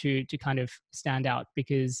that to kind of stand out?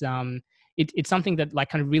 Because it's something that like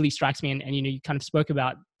kind of really strikes me, and you kind of spoke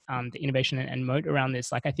about the innovation and moat around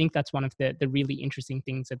this. Like, I think that's one of the really interesting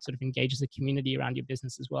things that sort of engages the community around your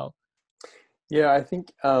business as well. Yeah, I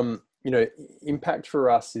think, impact for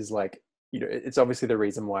us is like, it's obviously the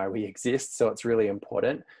reason why we exist. So it's really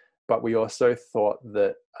important, but we also thought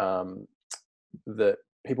that, that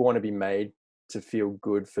people want to be made to feel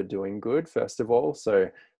good for doing good, first of all. So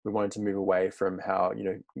we wanted to move away from how,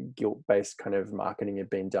 guilt-based kind of marketing had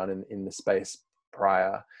been done in the space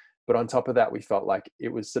prior. But on top of that, we felt like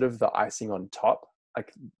it was sort of the icing on top.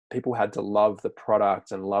 Like, people had to love the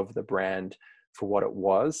product and love the brand for what it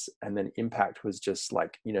was, and then impact was just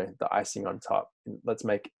like, the icing on top. Let's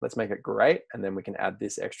make it great, and then we can add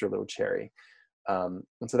this extra little cherry. And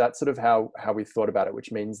so that's sort of how we thought about it,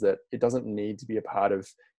 which means that it doesn't need to be a part of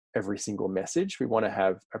every single message. We want to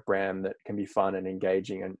have a brand that can be fun and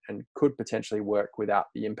engaging, and could potentially work without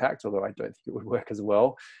the impact, although I don't think it would work as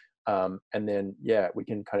well. And then, we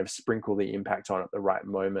can kind of sprinkle the impact on at the right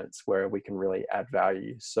moments where we can really add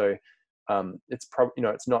value. So it's probably,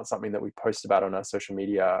 it's not something that we post about on our social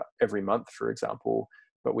media every month, for example,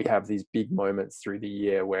 but we have these big moments through the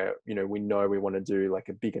year where, we know we want to do like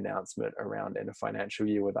a big announcement around end of financial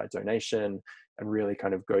year with our donation, and really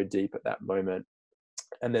kind of go deep at that moment.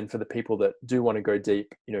 And then for the people that do want to go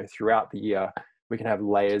deep, throughout the year, we can have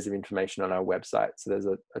layers of information on our website. So there's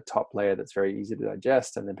a top layer that's very easy to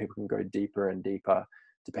digest, and then people can go deeper and deeper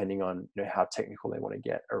depending on how technical they want to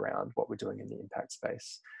get around what we're doing in the impact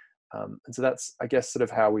space. And so that's, I guess, sort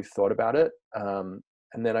of how we've thought about it. And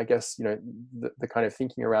then I guess, the kind of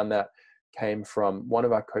thinking around that came from one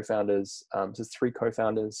of our co-founders. So there's three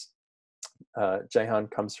co-founders. Jahan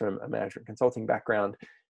comes from a management consulting background.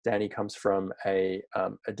 Danny comes from a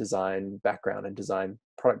design background and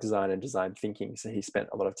product design and design thinking. So he spent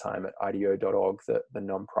a lot of time at IDEO.org, the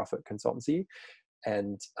nonprofit consultancy.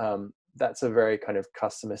 And that's a very kind of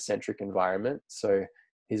customer centric environment. So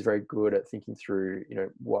he's very good at thinking through,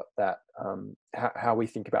 what that, how we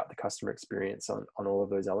think about the customer experience on all of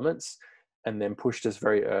those elements, and then pushed us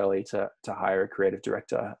very early to hire a creative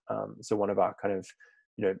director. So one of our kind of,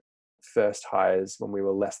 first hires when we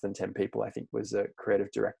were less than 10 people, I think, was a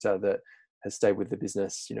creative director that has stayed with the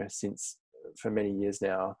business, since for many years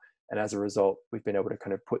now. And as a result, we've been able to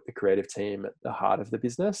kind of put the creative team at the heart of the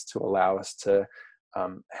business to allow us to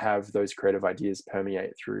have those creative ideas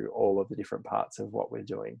permeate through all of the different parts of what we're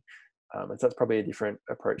doing. And so that's probably a different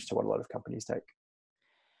approach to what a lot of companies take.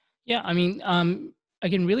 Yeah, I mean,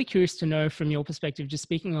 again, really curious to know from your perspective, just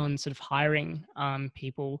speaking on sort of hiring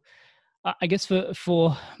people. I guess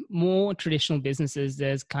for more traditional businesses,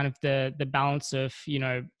 there's kind of the balance of,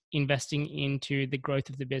 investing into the growth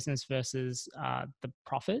of the business versus the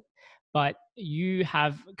profit. But you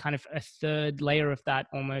have kind of a third layer of that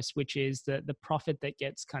almost, which is the profit that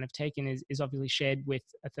gets kind of taken is obviously shared with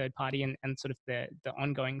a third party, and sort of the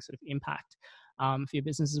ongoing sort of impact for your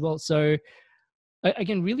business as well. So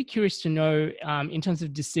again, really curious to know, in terms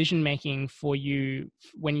of decision making for you,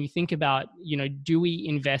 when you think about, do we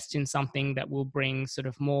invest in something that will bring sort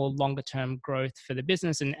of more longer term growth for the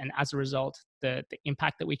business, and as a result, the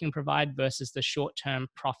impact that we can provide, versus the short term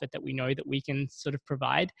profit that we know that we can sort of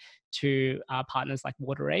provide to our partners like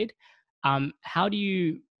WaterAid? How do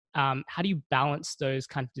you balance those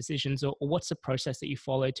kind of decisions, or what's the process that you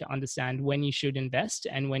follow to understand when you should invest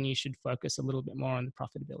and when you should focus a little bit more on the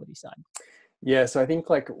profitability side? Yeah, so I think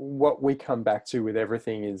like what we come back to with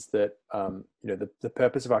everything is that, the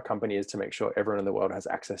purpose of our company is to make sure everyone in the world has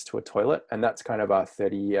access to a toilet. And that's kind of our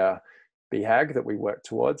 30-year BHAG that we work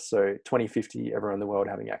towards. So 2050, everyone in the world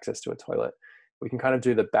having access to a toilet. We can kind of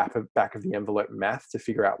do the back of the envelope math to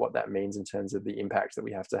figure out what that means in terms of the impact that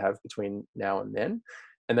we have to have between now and then.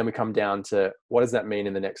 And then we come down to, what does that mean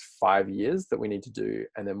in the next 5 years that we need to do?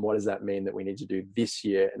 And then what does that mean that we need to do this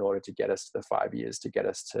year in order to get us to the 5 years, to get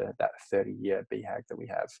us to that 30-year BHAG that we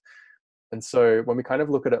have? And so when we kind of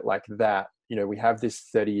look at it like that, we have this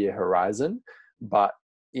 30-year horizon, but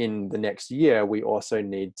in the next year, we also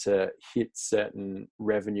need to hit certain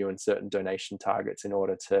revenue and certain donation targets in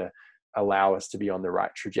order to allow us to be on the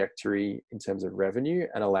right trajectory in terms of revenue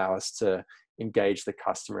and allow us to engage the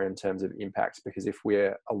customer in terms of impacts. Because if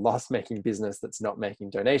we're a loss-making business that's not making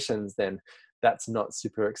donations, then that's not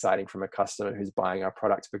super exciting from a customer who's buying our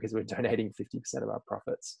products because we're donating 50% of our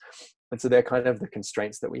profits. And so they're kind of the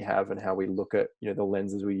constraints that we have and how we look at, the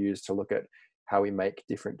lenses we use to look at how we make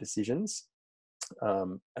different decisions.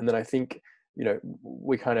 And then I think,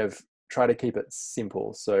 we kind of try to keep it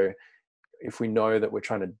simple. So if we know that we're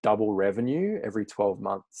trying to double revenue every 12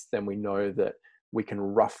 months, then we know that we can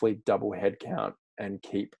roughly double headcount and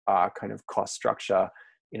keep our kind of cost structure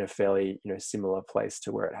in a fairly, similar place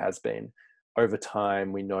to where it has been. Over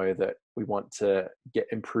time, we know that we want to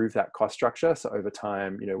improve that cost structure. So over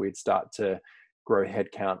time, we'd start to grow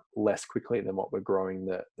headcount less quickly than what we're growing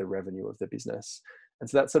the revenue of the business. And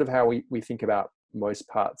so that's sort of how we think about most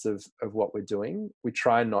parts of what we're doing. We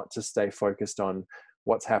try not to stay focused on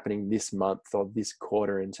what's happening this month or this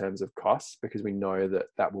quarter in terms of costs, because we know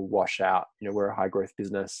that will wash out. We're a high growth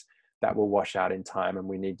business, that will wash out in time, and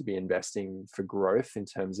we need to be investing for growth in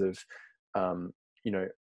terms of,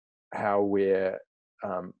 how we're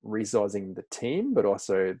resourcing the team, but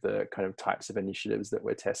also the kind of types of initiatives that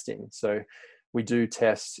we're testing. So we do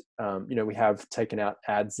test, we have taken out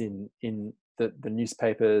ads in the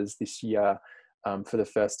newspapers this year for the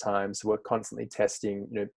first time. So we're constantly testing,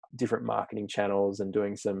 different marketing channels and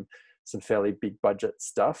doing some fairly big budget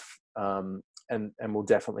stuff. And we'll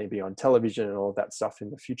definitely be on television and all of that stuff in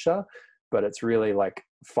the future. But it's really like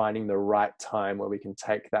finding the right time where we can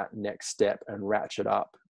take that next step and ratchet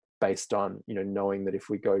up based on, knowing that if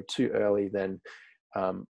we go too early, then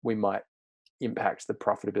we might impact the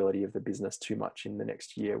profitability of the business too much in the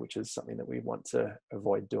next year, which is something that we want to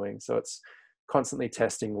avoid doing. So it's constantly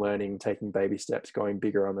testing, learning, taking baby steps, going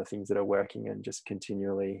bigger on the things that are working, and just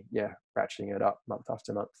continually, ratcheting it up month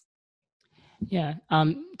after month. Yeah.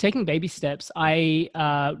 Taking baby steps. I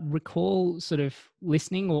recall sort of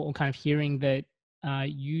listening or kind of hearing that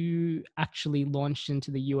you actually launched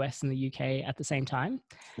into the US and the UK at the same time.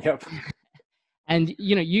 Yep. And,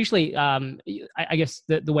 usually, I guess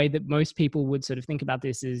the way that most people would sort of think about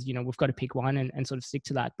this is, we've got to pick one and sort of stick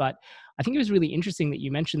to that. But I think it was really interesting that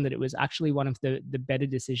you mentioned that it was actually one of the better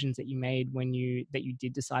decisions that you made when you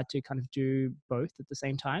did decide to kind of do both at the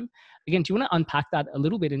same time. Again, do you want to unpack that a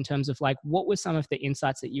little bit in terms of like, what were some of the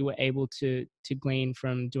insights that you were able to glean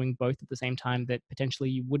from doing both at the same time that potentially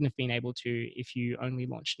you wouldn't have been able to if you only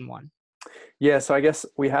launched in one? Yeah, so I guess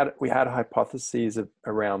we had hypotheses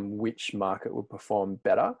around which market would perform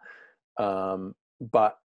better, and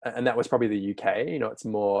that was probably the UK. It's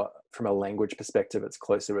more from a language perspective, it's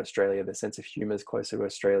closer to Australia. The sense of humor is closer to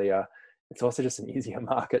Australia. It's also just an easier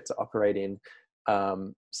market to operate in.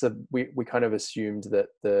 So we kind of assumed that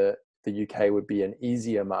the UK would be an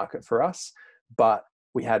easier market for us, but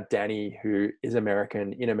we had Danny, who is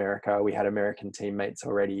American in America. We had American teammates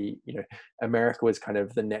already. America was kind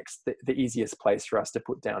of the easiest place for us to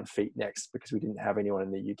put down feet next, because we didn't have anyone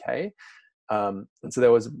in the UK. And so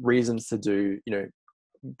there was reasons to do,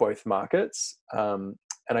 both markets. And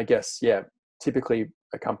I guess, typically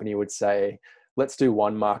a company would say, let's do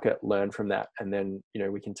one market, learn from that, and then,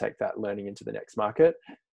 we can take that learning into the next market.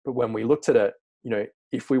 But when we looked at it,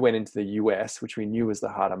 if we went into the US, which we knew was the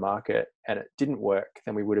harder market, and it didn't work,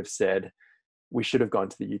 then we would have said we should have gone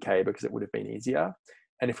to the UK because it would have been easier.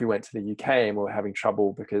 And if we went to the UK and we were having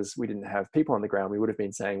trouble because we didn't have people on the ground, we would have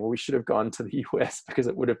been saying, well, we should have gone to the US because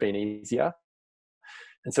it would have been easier.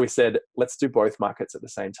 And so we said, let's do both markets at the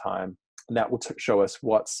same time. And that will show us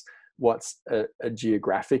what's a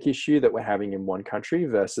geographic issue that we're having in one country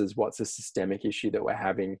versus what's a systemic issue that we're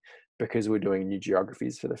having because we're doing new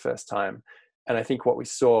geographies for the first time. And I think what we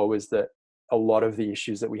saw was that a lot of the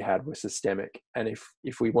issues that we had were systemic. And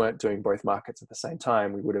if we weren't doing both markets at the same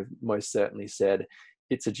time, we would have most certainly said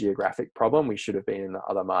it's a geographic problem. We should have been in the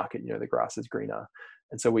other market, the grass is greener.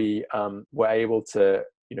 And so we were able to,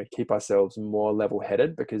 keep ourselves more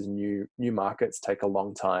level-headed, because new markets take a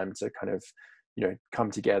long time to kind of,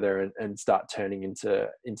 come together and start turning into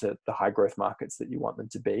the high growth markets that you want them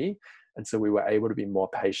to be. And so we were able to be more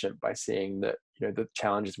patient by seeing that, the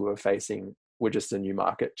challenges we were facing were just a new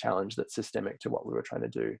market challenge that's systemic to what we were trying to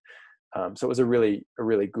do. So it was a really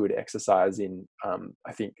good exercise in,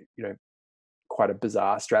 I think, quite a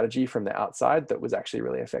bizarre strategy from the outside that was actually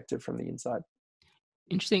really effective from the inside.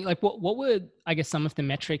 Interesting. Like what were, I guess, some of the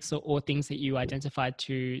metrics or things that you identified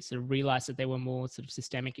to sort of realize that there were more sort of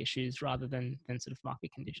systemic issues rather than sort of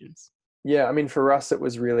market conditions? Yeah, I mean, for us, it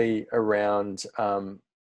was really around.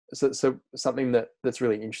 So something that's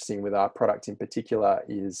really interesting with our product in particular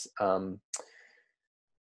is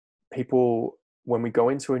people, when we go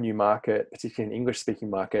into a new market, particularly an English-speaking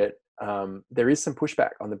market, there is some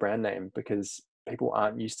pushback on the brand name because people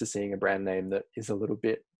aren't used to seeing a brand name that is a little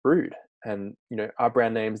bit rude. And our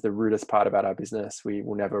brand name's the rudest part about our business. We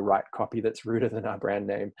will never write copy that's ruder than our brand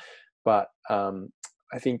name. But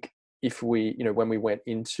I think if we, when we went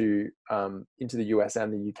into the US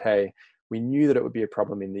and the UK, we knew that it would be a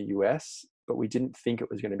problem in the US, but we didn't think it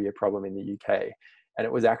was going to be a problem in the UK. And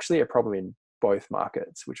it was actually a problem in both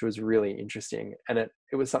markets, which was really interesting. And it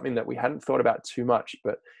was something that we hadn't thought about too much,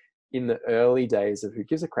 but in the early days of Who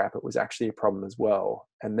Gives a Crap, it was actually a problem as well.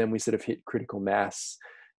 And then we sort of hit critical mass,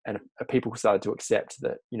 and people started to accept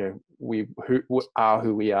that, we are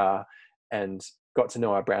who we are, and got to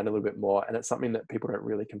know our brand a little bit more. And it's something that people don't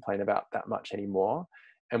really complain about that much anymore.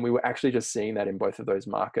 And we were actually just seeing that in both of those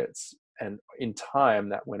markets. And in time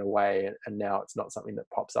that went away, and now it's not something that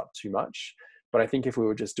pops up too much. But I think if we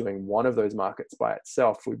were just doing one of those markets by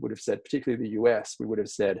itself, we would have said, particularly the US, we would have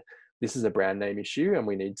said, this is a brand name issue and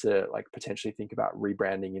we need to potentially think about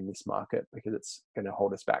rebranding in this market because it's going to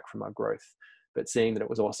hold us back from our growth. But seeing that it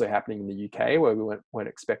was also happening in the UK where we weren't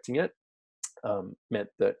expecting it, meant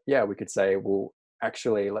that, yeah, we could say, well,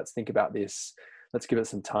 actually, let's think about this. Let's give it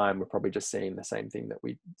some time. We're probably just seeing the same thing that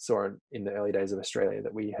we saw in the early days of Australia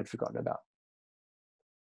that we had forgotten about.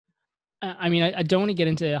 I mean, I don't want to get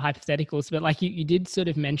into hypotheticals, but you did sort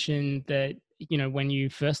of mention that, when you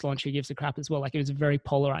first launched Who Gives a Crap as well, it was a very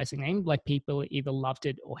polarizing name. People either loved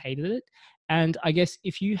it or hated it. And I guess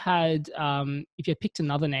if you had picked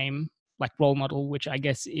another name like Role Model, which I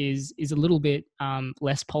guess is a little bit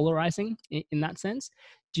less polarizing in that sense,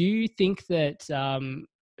 do you think that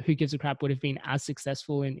Who Gives a Crap would have been as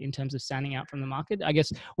successful in terms of standing out from the market? I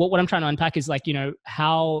guess what I'm trying to unpack is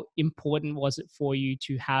how important was it for you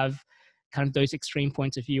to have kind of those extreme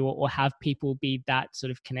points of view, or have people be that sort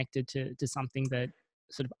of connected to something that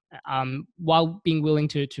sort of while being willing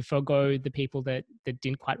to forego the people that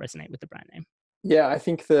didn't quite resonate with the brand name? Yeah, I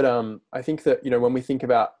think that when we think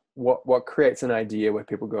about what creates an idea where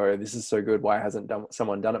people go, this is so good, why hasn't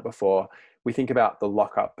someone done it before? We think about the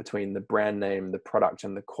lockup between the brand name, the product,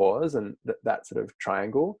 and the cause, and that sort of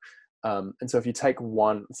triangle. And so if you take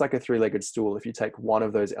one, it's like a three-legged stool. If you take one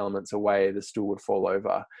of those elements away, the stool would fall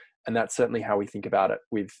over. And that's certainly how we think about it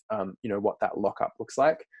with, what that lockup looks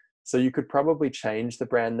like. So you could probably change the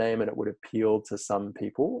brand name and it would appeal to some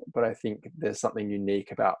people, but I think there's something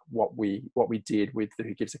unique about what we did with the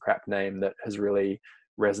Who Gives a Crap name that has really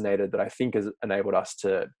resonated, that I think has enabled us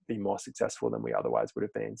to be more successful than we otherwise would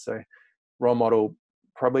have been. So Role Model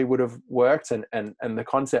probably would have worked, and the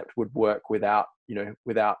concept would work without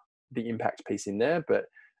the impact piece in there, but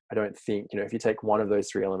I don't think, if you take one of those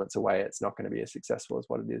three elements away, it's not going to be as successful as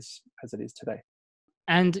it is today.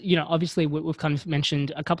 And, obviously we've kind of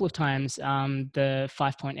mentioned a couple of times the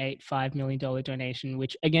 $5.85 million donation,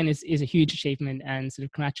 which again is a huge achievement, and sort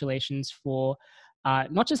of congratulations for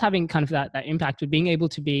not just having kind of that impact, but being able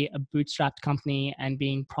to be a bootstrapped company and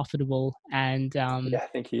being profitable, and yeah,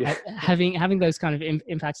 thank you. having those kind of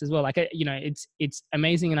impacts as well. It's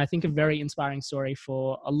amazing, and I think a very inspiring story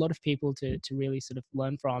for a lot of people to really sort of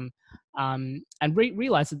learn from, and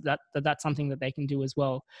realize that's something that they can do as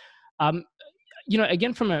well.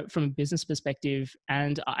 Again, from a business perspective,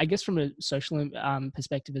 and I guess from a social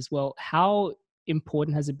perspective as well, how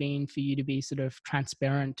important has it been for you to be sort of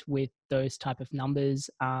transparent with those type of numbers,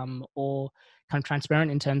 or kind of transparent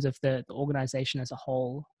in terms of the organization as a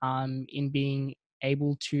whole, in being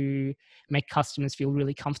able to make customers feel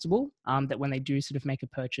really comfortable, that when they do sort of make a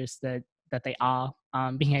purchase, that they are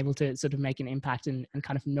being able to sort of make an impact, and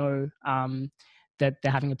kind of know that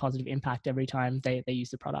they're having a positive impact every time they use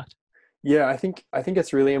the product? Yeah, I think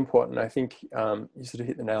it's really important. I think you sort of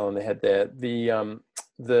hit the nail on the head there.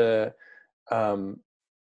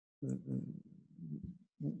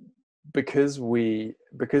 Because we're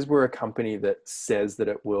a company that says that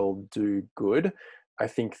it will do good, I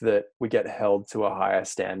think that we get held to a higher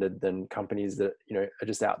standard than companies that are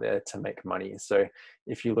just out there to make money. So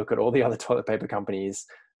if you look at all the other toilet paper companies,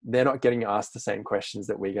 they're not getting asked the same questions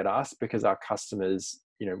that we get asked, because our customers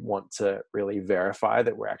want to really verify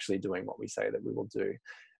that we're actually doing what we say that we will do.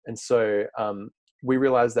 And so we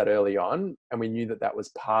realized that early on, and we knew that was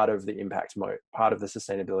part of the impact moat, part of the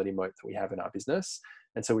sustainability moat that we have in our business.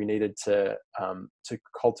 And so we needed to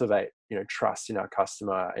cultivate trust in our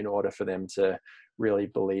customer in order for them to really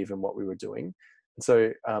believe in what we were doing. And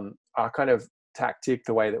so our kind of tactic,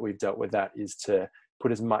 the way that we've dealt with that, is to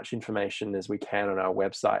put as much information as we can on our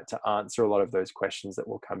website to answer a lot of those questions that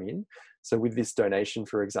will come in. So with this donation,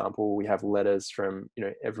 for example, we have letters from,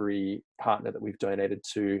 every partner that we've donated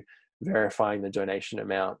to, verifying the donation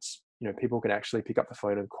amounts. People can actually pick up the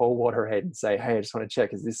phone and call Waterhead and say, hey, I just want to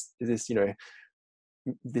check, is this,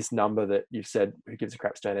 this number that you've said Who Gives a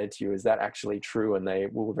Crap's donated to you, is that actually true? And they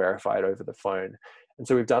will verify it over the phone. And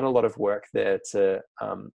so we've done a lot of work there to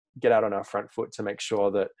get out on our front foot to make sure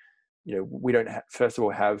that, we don't first of all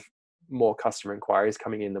have more customer inquiries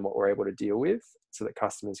coming in than what we're able to deal with, so that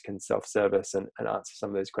customers can self-service and answer some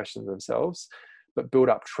of those questions themselves, but build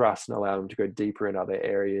up trust and allow them to go deeper in other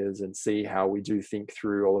areas and see how we do think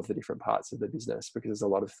through all of the different parts of the business, because there's a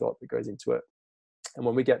lot of thought that goes into it. And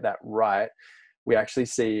when we get that right, we actually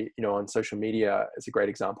see, on social media, it's a great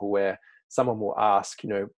example where someone will ask,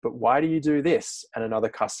 but why do you do this? And another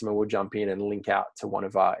customer will jump in and link out to one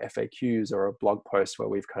of our FAQs or a blog post where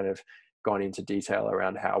we've kind of gone into detail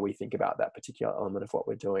around how we think about that particular element of what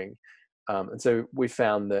we're doing. And so we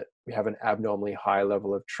found that we have an abnormally high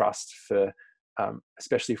level of trust for,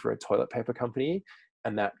 especially for a toilet paper company,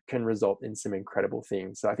 and that can result in some incredible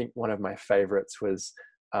things. So I think one of my favorites was,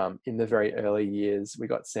 in the very early years, we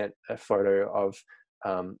got sent a photo of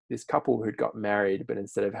this couple who'd got married, but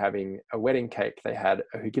instead of having a wedding cake, they had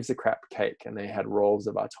a Who Gives a Crap cake, and they had rolls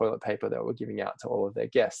of our toilet paper that we're giving out to all of their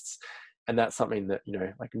guests. And that's something that,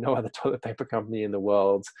 like no other toilet paper company in the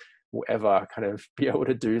world will ever kind of be able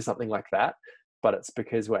to do something like that. But it's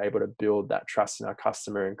because we're able to build that trust in our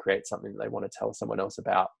customer and create something that they want to tell someone else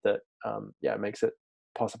about that, makes it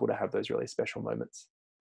possible to have those really special moments.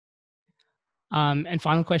 And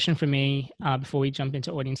final question for me before we jump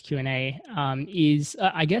into audience Q&A is,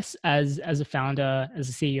 I guess, as a founder, as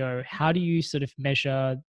a CEO, how do you sort of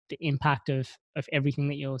measure the impact of everything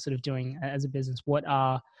that you're sort of doing as a business? What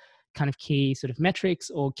are kind of key sort of metrics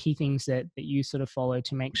or key things that you sort of follow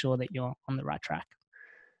to make sure that you're on the right track?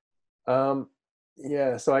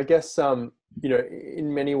 So I guess,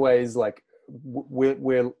 in many ways, like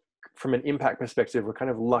we're from an impact perspective, we're kind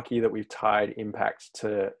of lucky that we've tied impact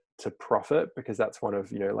to profit, because that's one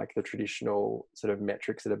of, like the traditional sort of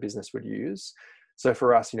metrics that a business would use. So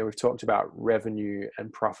for us, we've talked about revenue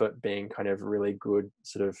and profit being kind of really good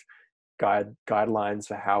sort of guidelines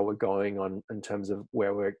for how we're going on in terms of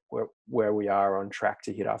where we are on track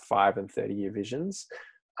to hit our 5 and 30-year visions.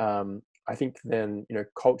 I think then,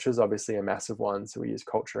 culture is obviously a massive one. So we use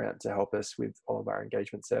Culture Ant to help us with all of our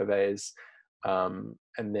engagement surveys.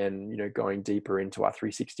 And then, going deeper into our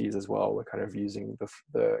 360s as well, we're kind of using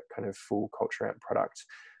the kind of full Culture Ant product.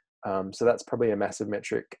 So that's probably a massive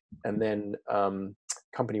metric. And then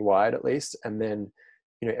company-wide at least. And then,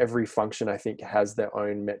 every function I think has their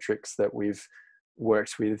own metrics that we've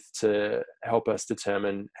worked with to help us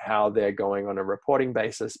determine how they're going on a reporting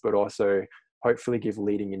basis, but also hopefully give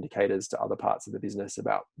leading indicators to other parts of the business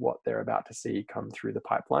about what they're about to see come through the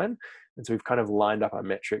pipeline. And so we've kind of lined up our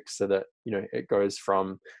metrics so that, it goes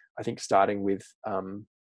from, I think, starting with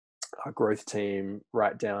our growth team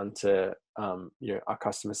right down to, our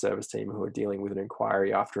customer service team who are dealing with an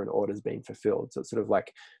inquiry after an order's been fulfilled. So it's sort of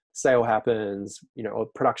like sale happens, or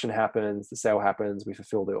production happens, the sale happens, we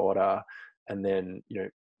fulfill the order, and then,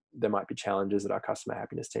 there might be challenges that our customer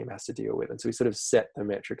happiness team has to deal with. And so we sort of set the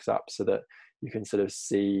metrics up so that you can sort of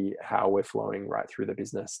see how we're flowing right through the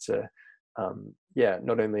business to,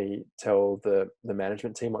 not only tell the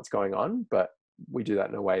management team what's going on, but we do that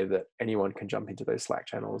in a way that anyone can jump into those Slack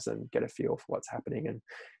channels and get a feel for what's happening, and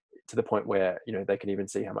to the point where, they can even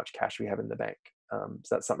see how much cash we have in the bank. So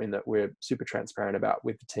that's something that we're super transparent about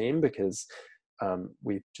with the team, because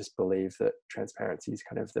we just believe that transparency is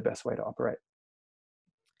kind of the best way to operate.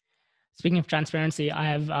 Speaking of transparency, I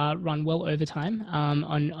have run well over time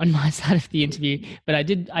on my side of the interview, but I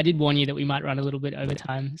did warn you that we might run a little bit over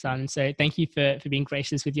time, Simon. So thank you for being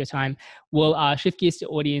gracious with your time. We'll shift gears to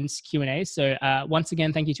audience Q&A. So once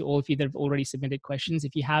again, thank you to all of you that have already submitted questions.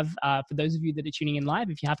 If you have, for those of you that are tuning in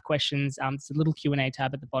live, if you have questions, it's a little Q&A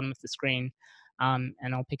tab at the bottom of the screen. And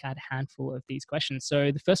I'll pick out a handful of these questions.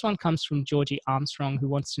 So the first one comes from Georgie Armstrong, who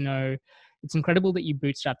wants to know, it's incredible that you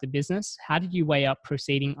bootstrapped the business. How did you weigh up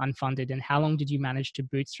proceeding unfunded, and how long did you manage to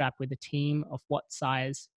bootstrap with a team of what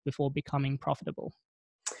size before becoming profitable?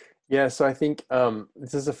 Yeah, so I think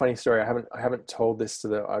this is a funny story. I haven't told this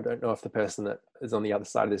I don't know if the person that is on the other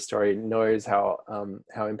side of this story knows how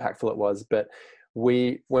impactful it was. But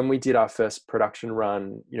when we did our first production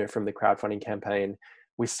run, from the crowdfunding campaign,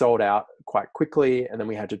 we sold out quite quickly, and then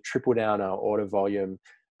we had to triple down our order volume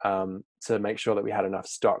to make sure that we had enough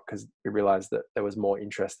stock, because we realized that there was more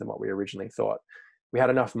interest than what we originally thought. We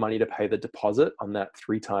had enough money to pay the deposit on that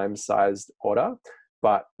 3 times sized order,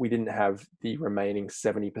 but we didn't have the remaining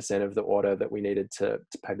 70% of the order that we needed to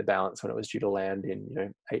pay the balance when it was due to land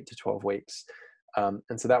in 8 to 12 weeks. And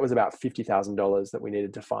so that was about $50,000 that we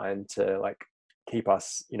needed to find to like keep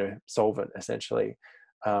us solvent essentially.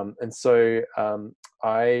 And so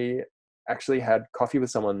I actually had coffee with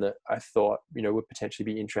someone that I thought would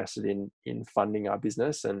potentially be interested in funding our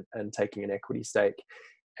business and taking an equity stake.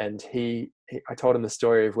 And I told him the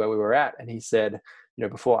story of where we were at, and he said,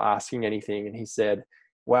 before asking anything, and he said,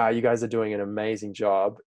 wow, you guys are doing an amazing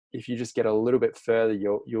job. If you just get a little bit further,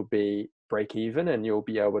 you'll be break even, and you'll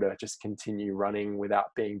be able to just continue running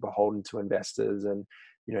without being beholden to investors, and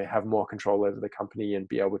have more control over the company and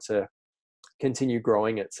be able to continue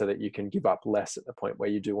growing it so that you can give up less at the point where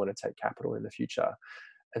you do want to take capital in the future.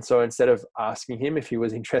 And so instead of asking him if he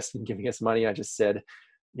was interested in giving us money, I just said,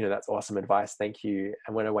 that's awesome advice, thank you,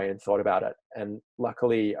 and went away and thought about it. And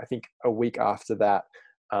luckily, I think a week after that,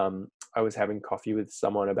 I was having coffee with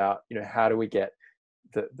someone about, how do we get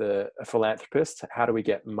a philanthropist, how do we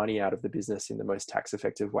get money out of the business in the most tax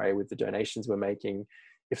effective way with the donations we're making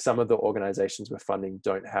if some of the organizations we're funding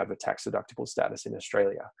don't have a tax deductible status in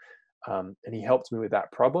Australia. And he helped me with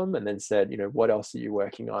that problem, and then said, what else are you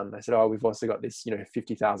working on? And I said, oh, we've also got this,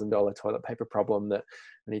 $50,000 toilet paper problem that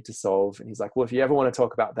I need to solve. And he's like, well, if you ever want to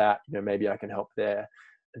talk about that, maybe I can help there.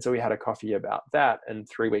 And so we had a coffee about that. And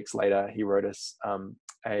 3 weeks later, he wrote us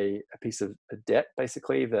a piece of a debt,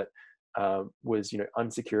 basically, that was,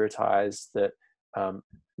 unsecuritized, that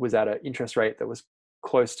was at an interest rate that was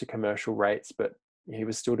close to commercial rates, but he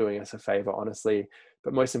was still doing us a favor, honestly.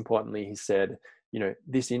 But most importantly, he said,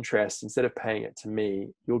 this interest, instead of paying it to me,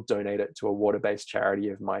 you'll donate it to a water-based charity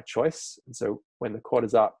of my choice. And so when the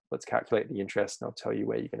quarter's up, let's calculate the interest and I'll tell you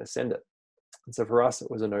where you're going to send it. And so for us,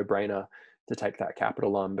 it was a no-brainer to take that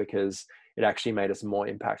capital on, because it actually made us more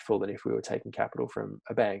impactful than if we were taking capital from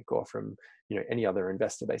a bank or from any other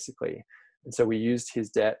investor, basically. And so we used his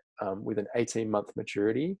debt with an 18-month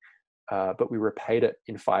maturity, but we repaid it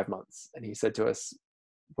in 5 months. And he said to us,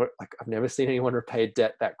 I've never seen anyone repay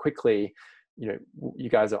debt that quickly. You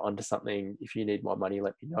guys are onto something. If you need more money,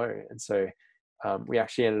 let me know. And so we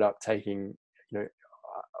actually ended up taking,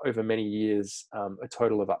 over many years, a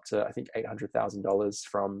total of up to, I think, $800,000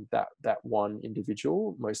 from that one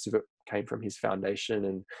individual. Most of it came from his foundation,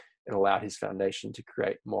 and it allowed his foundation to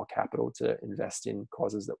create more capital to invest in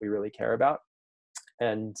causes that we really care about.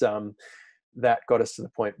 And that got us to the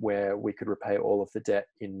point where we could repay all of the debt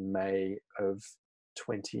in May of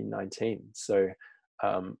 2019. So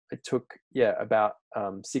it took, about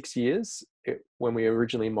 6 years. When we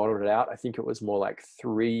originally modeled it out, I think it was more like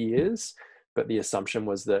 3 years, but the assumption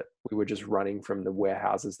was that we were just running from the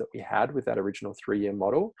warehouses that we had with that original 3-year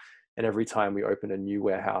model. And every time we opened a new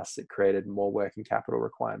warehouse, it created more working capital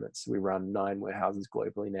requirements. So we run 9 warehouses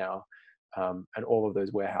globally now. And all of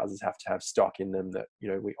those warehouses have to have stock in them that,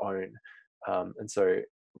 we own. And so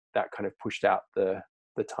that kind of pushed out the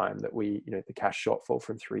time that we, the cash shortfall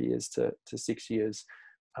from 3 years to 6 years.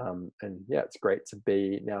 And it's great to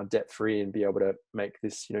be now debt free and be able to make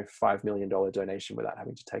this, $5 million donation without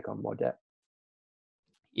having to take on more debt.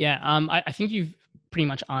 Yeah, I think you've pretty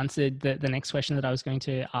much answered the next question that I was going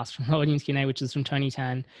to ask from the audience Q&A, which is from Tony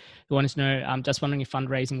Tan, who wanted to know, just wondering if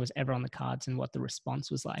fundraising was ever on the cards and what the response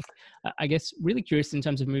was like. I guess really curious in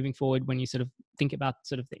terms of moving forward, when you sort of think about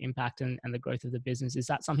sort of the impact and the growth of the business, is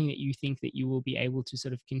that something that you think that you will be able to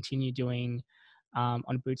sort of continue doing on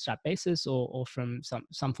a bootstrap basis, or from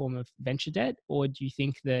some form of venture debt? Or do you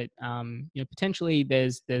think that potentially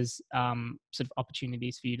there's sort of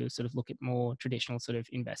opportunities for you to sort of look at more traditional sort of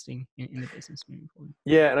investing in the business moving forward?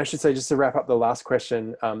 Yeah, and I should say, just to wrap up the last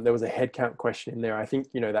question, there was a headcount question in there. I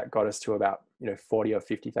think that got us to about 40 or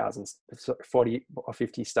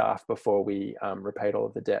 50 staff before we repaid all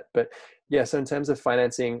of the debt. But yeah, so in terms of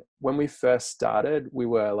financing, when we first started, we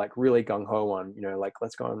were like really gung-ho on like,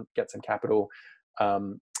 let's go and get some capital.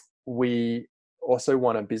 We also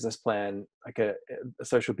won a business plan, like a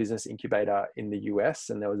social business incubator in the US,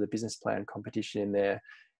 and there was a business plan competition in there.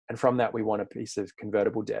 And from that, we won a piece of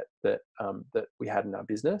convertible debt that we had in our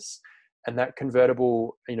business. And that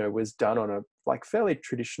convertible, was done on a like fairly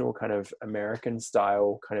traditional kind of American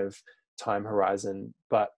style kind of time horizon.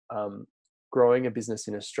 But growing a business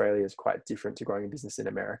in Australia is quite different to growing a business in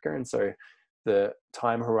America. And so the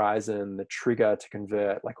time horizon, the trigger to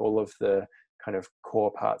convert, like all of the kind of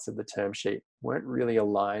core parts of the term sheet weren't really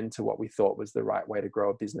aligned to what we thought was the right way to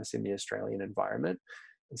grow a business in the Australian environment.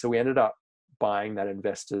 And so we ended up buying that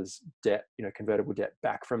investor's debt, convertible debt,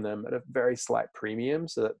 back from them at a very slight premium,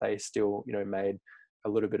 so that they still, made a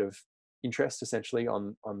little bit of interest essentially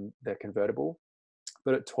on their convertible.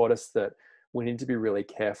 But it taught us that we needed to be really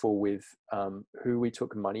careful with who we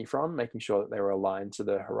took money from, making sure that they were aligned to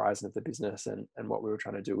the horizon of the business and what we were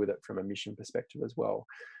trying to do with it from a mission perspective as well.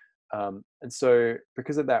 And so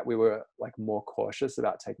because of that, we were like more cautious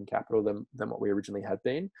about taking capital than what we originally had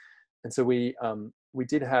been. And so we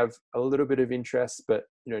did have a little bit of interest, but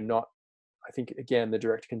not. I think again, the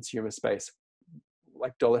direct to consumer space,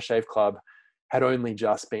 like Dollar Shave Club, had only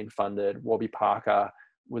just been funded. Warby Parker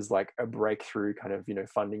was like a breakthrough kind of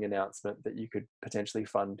funding announcement that you could potentially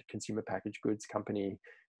fund consumer packaged goods company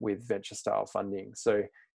with venture style funding. So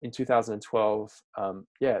in 2012,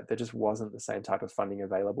 there just wasn't the same type of funding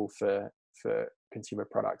available for consumer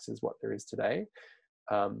products as what there is today.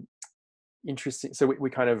 Interesting. So we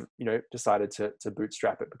kind of decided to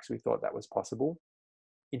bootstrap it because we thought that was possible.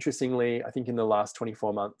 Interestingly, I think in the last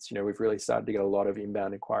 24 months, we've really started to get a lot of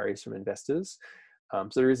inbound inquiries from investors. So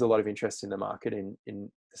there is a lot of interest in the market in the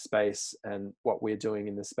space and what we're doing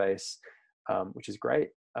in the space, which is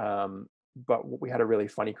great. But we had a really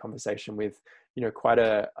funny conversation with, quite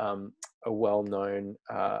a well-known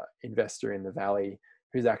investor in the Valley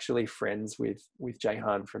who's actually friends with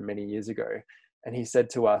Jahan from many years ago. And he said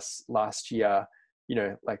to us last year,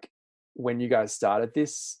 like when you guys started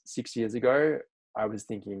this 6 years ago, I was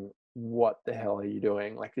thinking, what the hell are you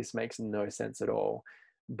doing? Like, this makes no sense at all.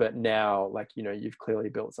 But now, like, you've clearly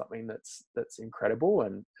built something that's incredible,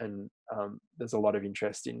 and there's a lot of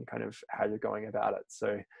interest in kind of how you're going about it.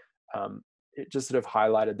 So it just sort of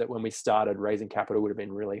highlighted that when we started, raising capital would have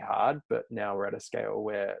been really hard, but now we're at a scale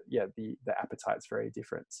where, the appetite's very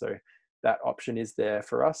different. So that option is there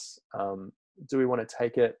for us. Do we want to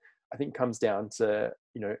take it? I think comes down to,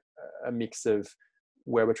 a mix of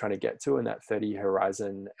where we're trying to get to in that 30-year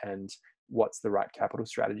horizon and what's the right capital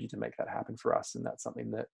strategy to make that happen for us. And that's something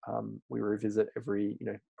that we revisit every,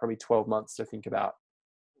 probably 12 months to think about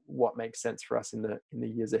what makes sense for us in the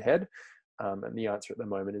years ahead. And the answer at the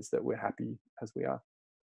moment is that we're happy as we are.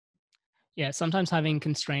 Yeah, sometimes having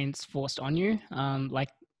constraints forced on you, like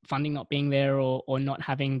funding not being there or not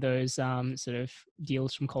having those sort of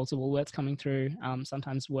deals from Coles or Woolworths coming through,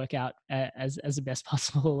 sometimes work out as the best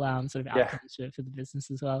possible sort of outcomes for the business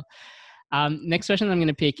as well. Next question I'm going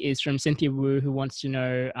to pick is from Cynthia Wu, who wants to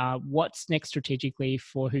know what's next strategically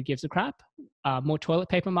for Who Gives a Crap? More toilet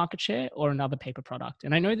paper market share or another paper product?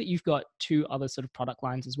 And I know that you've got 2 other sort of product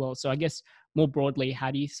lines as well. So I guess more broadly, how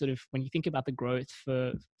do you sort of, when you think about the growth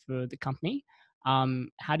for the company,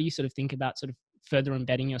 how do you sort of think about sort of further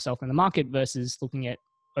embedding yourself in the market versus looking at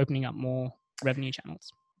opening up more revenue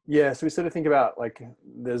channels? Yeah, so we sort of think about like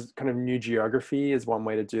there's kind of new geography is one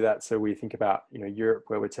way to do that. So we think about, Europe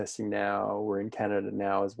where we're testing now, we're in Canada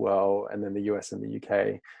now as well, and then the US and the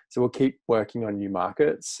UK. So we'll keep working on new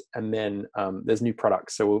markets, and then there's new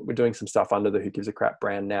products. So we're doing some stuff under the Who Gives a Crap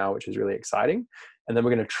brand now, which is really exciting. And then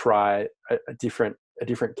we're going to try a different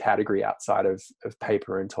category outside of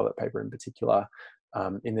paper and toilet paper in particular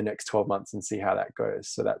in the next 12 months and see how that goes.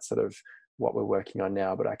 So that's sort of what we're working on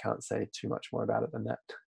now, but I can't say too much more about it than that.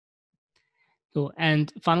 Cool.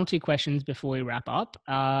 And final 2 questions before we wrap up.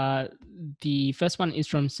 The first one is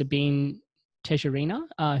from Sabine Tejerina,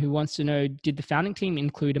 who wants to know, did the founding team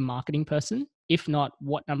include a marketing person? If not,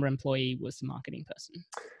 what number employee was the marketing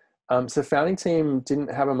person? So founding team didn't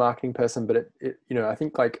have a marketing person, but it I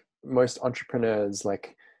think like most entrepreneurs,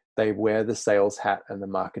 like they wear the sales hat and the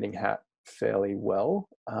marketing hat fairly well.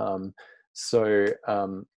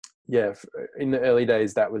 In the early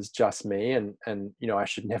days, that was just me, and I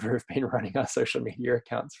should never have been running our social media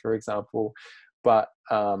accounts, for example. But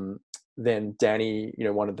then Danny,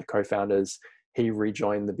 one of the co-founders, he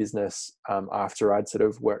rejoined the business after I'd sort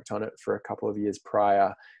of worked on it for a couple of years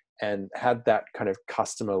prior and had that kind of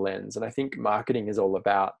customer lens. And I think marketing is all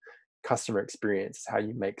about customer experience, how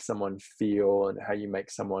you make someone feel and how you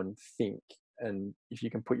make someone think. And if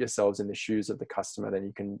you can put yourselves in the shoes of the customer, then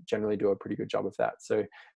you can generally do a pretty good job of that. So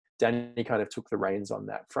Danny kind of took the reins on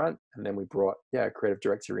that front, and then we brought a creative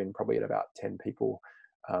director in, probably at about 10 people,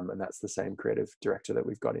 and that's the same creative director that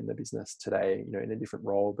we've got in the business today, in a different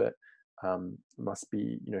role, but must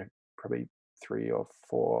be probably 3 or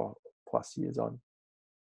 4 plus years on.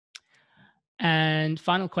 And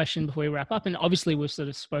final question before we wrap up, and obviously we've sort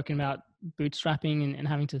of spoken about bootstrapping and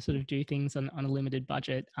having to sort of do things on a limited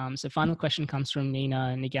budget. So final question comes from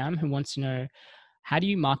Nina Nigam, who wants to know, how do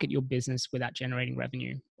you market your business without generating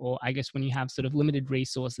revenue? Or I guess when you have sort of limited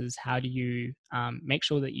resources, how do you make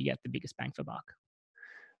sure that you get the biggest bang for buck?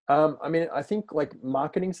 I think like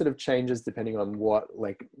marketing sort of changes depending on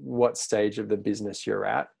what stage of the business you're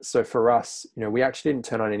at. So for us, we actually didn't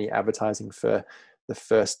turn on any advertising for the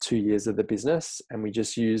first 2 years of the business, and we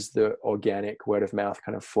just used the organic word of mouth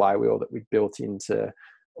kind of flywheel that we built into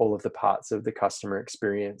all of the parts of the customer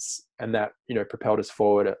experience. And that, propelled us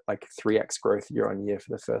forward at like 3x growth year on year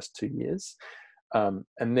for the first 2 years. And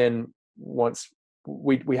then once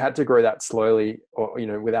we had to grow that slowly, or,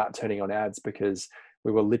 without turning on ads, because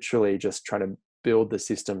we were literally just trying to build the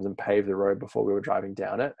systems and pave the road before we were driving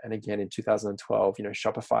down it. And again, in 2012,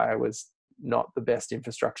 Shopify was not the best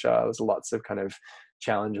infrastructure. There was lots of kind of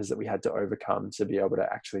challenges that we had to overcome to be able to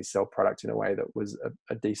actually sell product in a way that was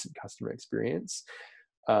a decent customer experience.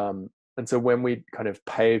 And so when we kind of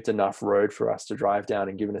paved enough road for us to drive down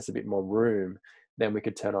and given us a bit more room, then we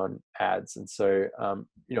could turn on ads. And so,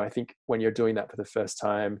 I think when you're doing that for the first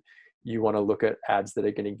time, you want to look at ads that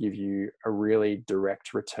are going to give you a really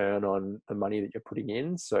direct return on the money that you're putting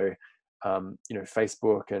in. So,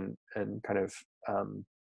 Facebook and kind of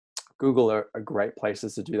Google are great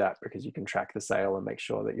places to do that, because you can track the sale and make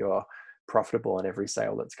sure that you're profitable on every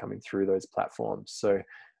sale that's coming through those platforms. So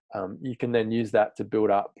you can then use that to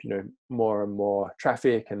build up, more and more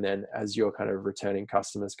traffic. And then as your kind of returning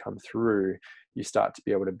customers come through, you start to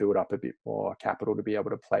be able to build up a bit more capital to be able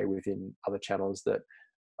to play within other channels that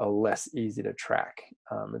are less easy to track.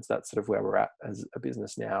 And so that's sort of where we're at as a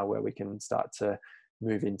business now, where we can start to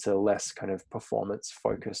move into less kind of performance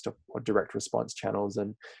focused or direct response channels,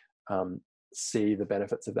 and see the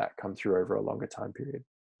benefits of that come through over a longer time period.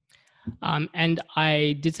 And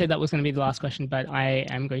I did say that was going to be the last question, but I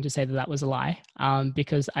am going to say that was a lie,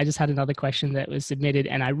 because I just had another question that was submitted,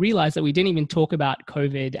 and I realized that we didn't even talk about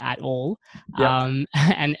COVID at all, and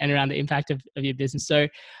around the impact of your business. So,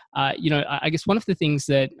 I guess one of the things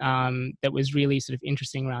that that was really sort of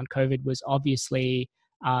interesting around COVID was obviously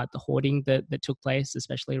the hoarding that took place,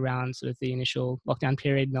 especially around sort of the initial lockdown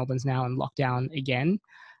period. Melbourne's now in lockdown again.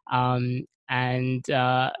 And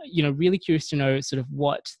really curious to know sort of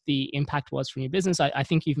what the impact was from your business. I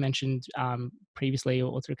think you've mentioned previously,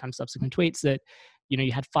 or through kind of subsequent tweets, that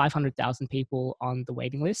you had 500,000 people on the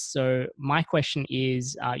waiting list. So my question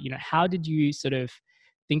is, how did you sort of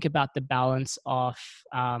think about the balance of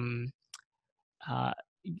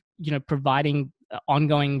providing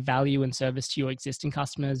ongoing value and service to your existing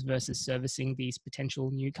customers versus servicing these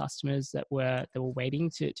potential new customers that were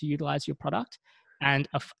waiting to utilize your product? And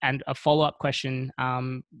a follow-up question,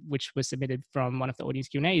 which was submitted from one of the audience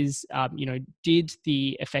Q&A, is, did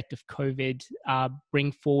the effect of COVID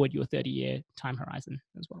bring forward your 30-year time horizon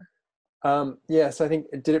as well? So I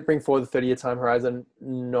think, did it bring forward the 30-year time horizon?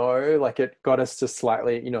 No, like it got us to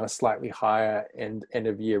slightly, a slightly higher end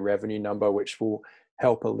of year revenue number, which will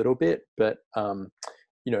help a little bit, but I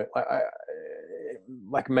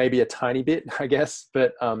like maybe a tiny bit, I guess.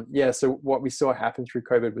 But so what we saw happen through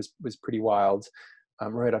COVID was pretty wild.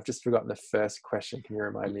 Rohit, I've just forgotten the first question. Can you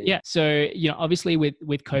remind me? Yeah. So, obviously with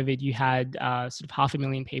COVID, you had sort of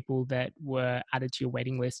 500,000 people that were added to your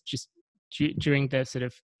waiting list just during the sort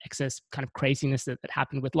of excess kind of craziness that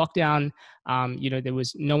happened with lockdown. There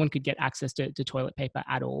was no one could get access to toilet paper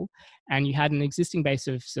at all. And you had an existing base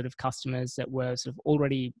of sort of customers that were sort of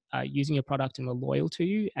already using your product and were loyal to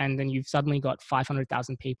you. And then you've suddenly got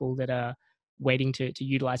 500,000 people that are waiting to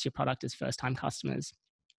utilize your product as first-time customers.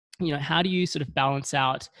 How do you sort of balance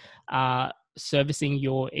out servicing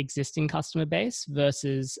your existing customer base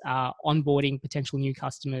versus onboarding potential new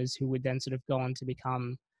customers who would then sort of go on to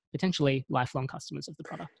become potentially lifelong customers of the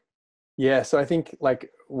product? Yeah, so I think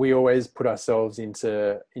like we always put ourselves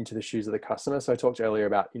into the shoes of the customer. So I talked earlier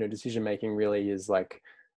about, decision making really is like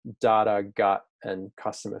data, gut, and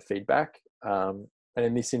customer feedback. And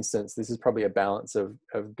in this instance, this is probably a balance of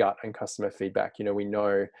gut and customer feedback. We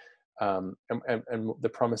know, and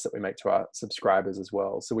the promise that we make to our subscribers as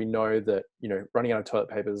well. So we know that, running out of toilet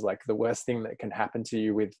paper is like the worst thing that can happen to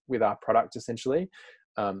you with our product, essentially.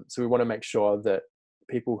 So we want to make sure that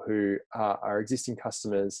people who are our existing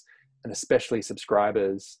customers, and especially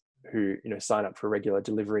subscribers who sign up for regular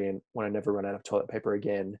delivery and want to never run out of toilet paper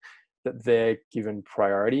again, that they're given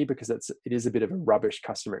priority, because it is a bit of a rubbish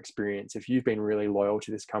customer experience. If you've been really loyal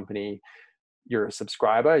to this company, you're a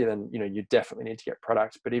subscriber, then you definitely need to get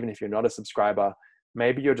product. But even if you're not a subscriber,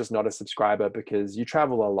 maybe you're just not a subscriber because you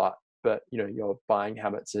travel a lot, but your buying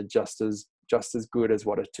habits are just as good as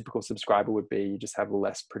what a typical subscriber would be. You just have a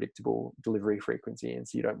less predictable delivery frequency, and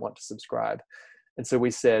so you don't want to subscribe. And so we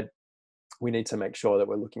said we need to make sure that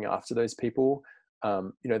we're looking after those people.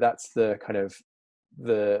 That's the kind of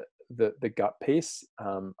the gut piece.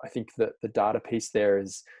 I think that the data piece there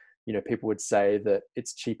is, people would say that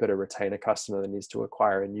it's cheaper to retain a customer than it is to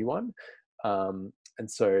acquire a new one. And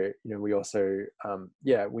so, we also,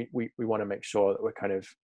 we want to make sure that we're kind of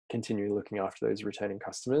continually looking after those returning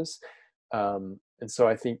customers. And so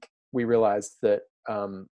I think we realized that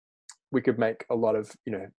we could make a lot of,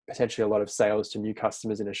 potentially a lot of sales to new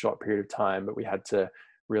customers in a short period of time, but we had to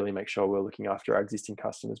really make sure we're looking after our existing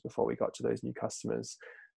customers before we got to those new customers.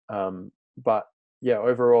 But yeah,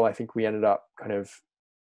 overall, I think we ended up kind of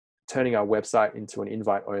turning our website into an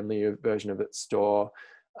invite-only version of its store.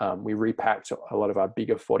 We repacked a lot of our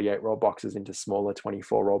bigger 48-roll boxes into smaller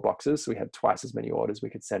 24-roll boxes. So we had twice as many orders we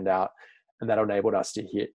could send out, and that enabled us to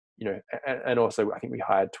hit, and also I think we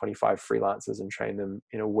hired 25 freelancers and trained them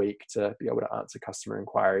in a week to be able to answer customer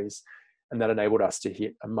inquiries. And that enabled us to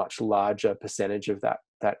hit a much larger percentage of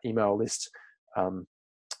that email list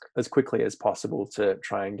as quickly as possible to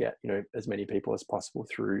try and get, as many people as possible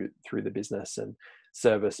through the business and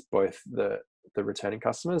service both the returning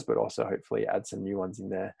customers, but also hopefully add some new ones in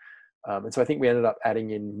there. And so I think we ended up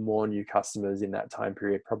adding in more new customers in that time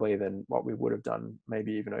period, probably than what we would have done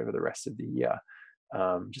maybe even over the rest of the year,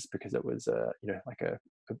 just because it was like a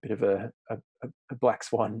bit of a black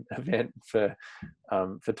swan event for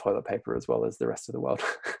toilet paper as well as the rest of the world.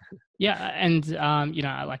 Yeah, and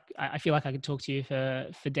I feel like I could talk to you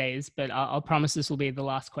for days, but I'll promise this will be the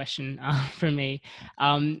last question from me.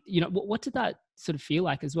 What did that sort of feel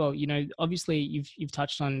like as well? Obviously you've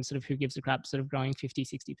touched on sort of Who Gives a Crap sort of growing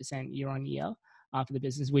 50-60% year on year for the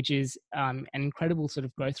business, which is an incredible sort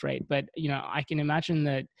of growth rate. But I can imagine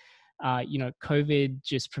that COVID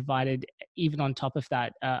just provided, even on top of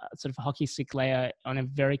that, sort of a hockey stick layer on a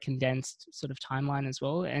very condensed sort of timeline as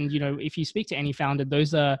well. And, if you speak to any founder,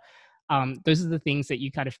 those are the things that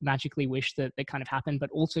you kind of magically wish that they kind of happen, but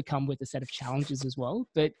also come with a set of challenges as well.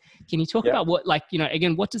 But can you talk about what,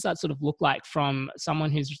 again, what does that sort of look like from someone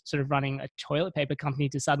who's sort of running a toilet paper company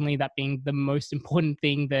to suddenly that being the most important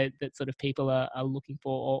thing that sort of people are looking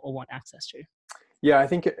for or want access to? Yeah, I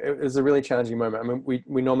think it was a really challenging moment. I mean,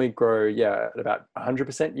 we normally grow, at about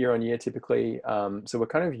 100% year on year typically. So we're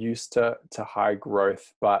kind of used to high growth,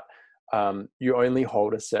 but you only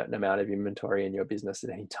hold a certain amount of inventory in your business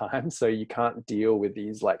at any time. So you can't deal with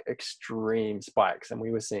these like extreme spikes. And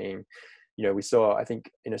we were seeing, we saw, I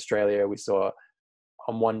think in Australia, we saw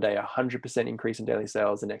on one day 100% increase in daily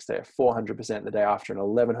sales, the next day a 400%, the day after an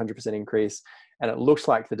 1100% increase. And it looks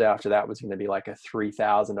like the day after that was going to be like a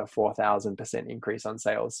 3,000 or 4,000% increase on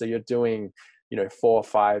sales. So you're doing, 4 or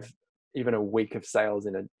 5, even a week of sales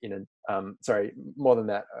more than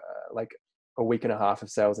that, like a week and a half of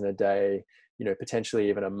sales in a day, potentially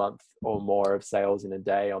even a month or more of sales in a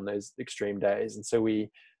day on those extreme days. And so we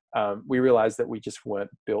realized that we just weren't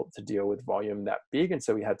built to deal with volume that big. And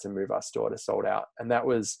so we had to move our store to sold out. And that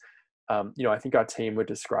was, I think our team would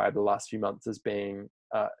describe the last few months as being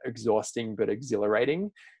exhausting, but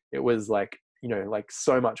exhilarating. It was like, like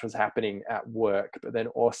so much was happening at work, but then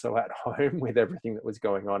also at home with everything that was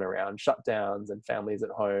going on around shutdowns and families at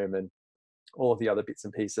home and all of the other bits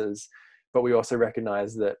and pieces. But we also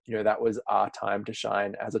recognized that, that was our time to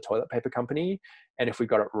shine as a toilet paper company. And if we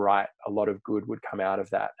got it right, a lot of good would come out of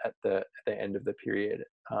that at the end of the period.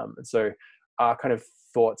 And so our kind of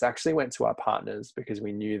thoughts actually went to our partners, because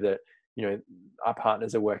we knew that, our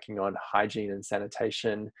partners are working on hygiene and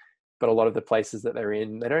sanitation, but a lot of the places that they're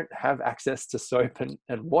in, they don't have access to soap and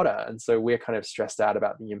water. And so we're kind of stressed out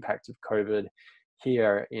about the impact of COVID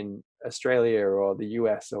here in Australia or the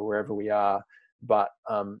US or wherever we are. But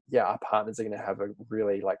our partners are going to have a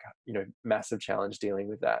really massive challenge dealing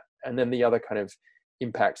with that. And then the other kind of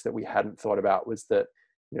impact that we hadn't thought about was that,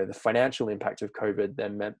 the financial impact of COVID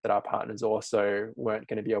then meant that our partners also weren't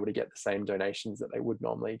going to be able to get the same donations that they would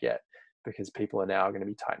normally get, because people are now going to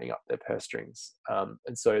be tightening up their purse strings.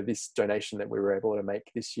 And so this donation that we were able to make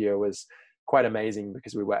this year was quite amazing,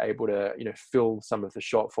 because we were able to, fill some of the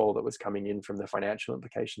shortfall that was coming in from the financial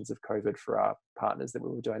implications of COVID for our partners that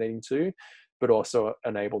we were donating to, but also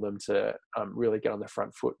enable them to really get on the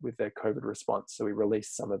front foot with their COVID response. So we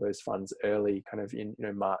released some of those funds early, kind of in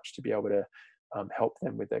March, to be able to help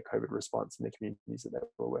them with their COVID response in the communities that they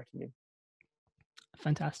were working in.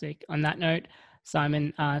 Fantastic. On that note,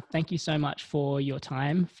 Simon, thank you so much for your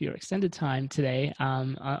time, for your extended time today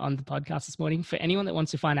on the podcast this morning. For anyone that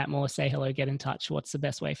wants to find out more, say hello, get in touch. What's the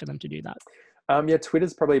best way for them to do that?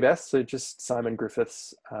 Twitter's probably best. So just Simon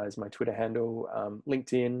Griffiths is my Twitter handle.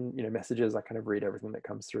 LinkedIn, messages, I kind of read everything that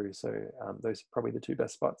comes through. So those are probably the two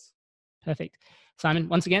best spots. Perfect. Simon,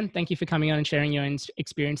 once again, thank you for coming on and sharing your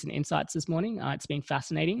experience and insights this morning. It's been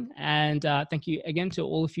fascinating. And thank you again to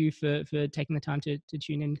all of you for taking the time to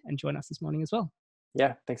tune in and join us this morning as well.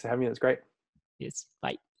 Yeah, thanks for having me. That's great. Yes,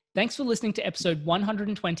 bye. Thanks for listening to episode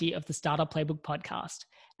 120 of the Startup Playbook podcast.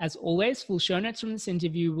 As always, full show notes from this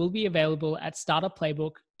interview will be available at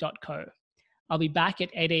startupplaybook.co. I'll be back at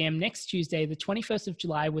 8 a.m. next Tuesday, the 21st of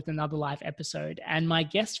July, with another live episode. And my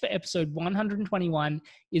guest for episode 121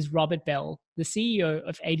 is Robert Bell, the CEO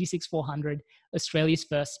of 86400, Australia's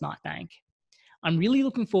first smart bank. I'm really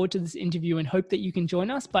looking forward to this interview and hope that you can join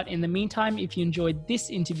us. But in the meantime, if you enjoyed this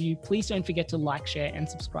interview, please don't forget to like, share, and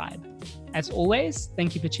subscribe. As always,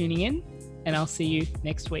 thank you for tuning in, and I'll see you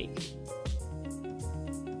next week.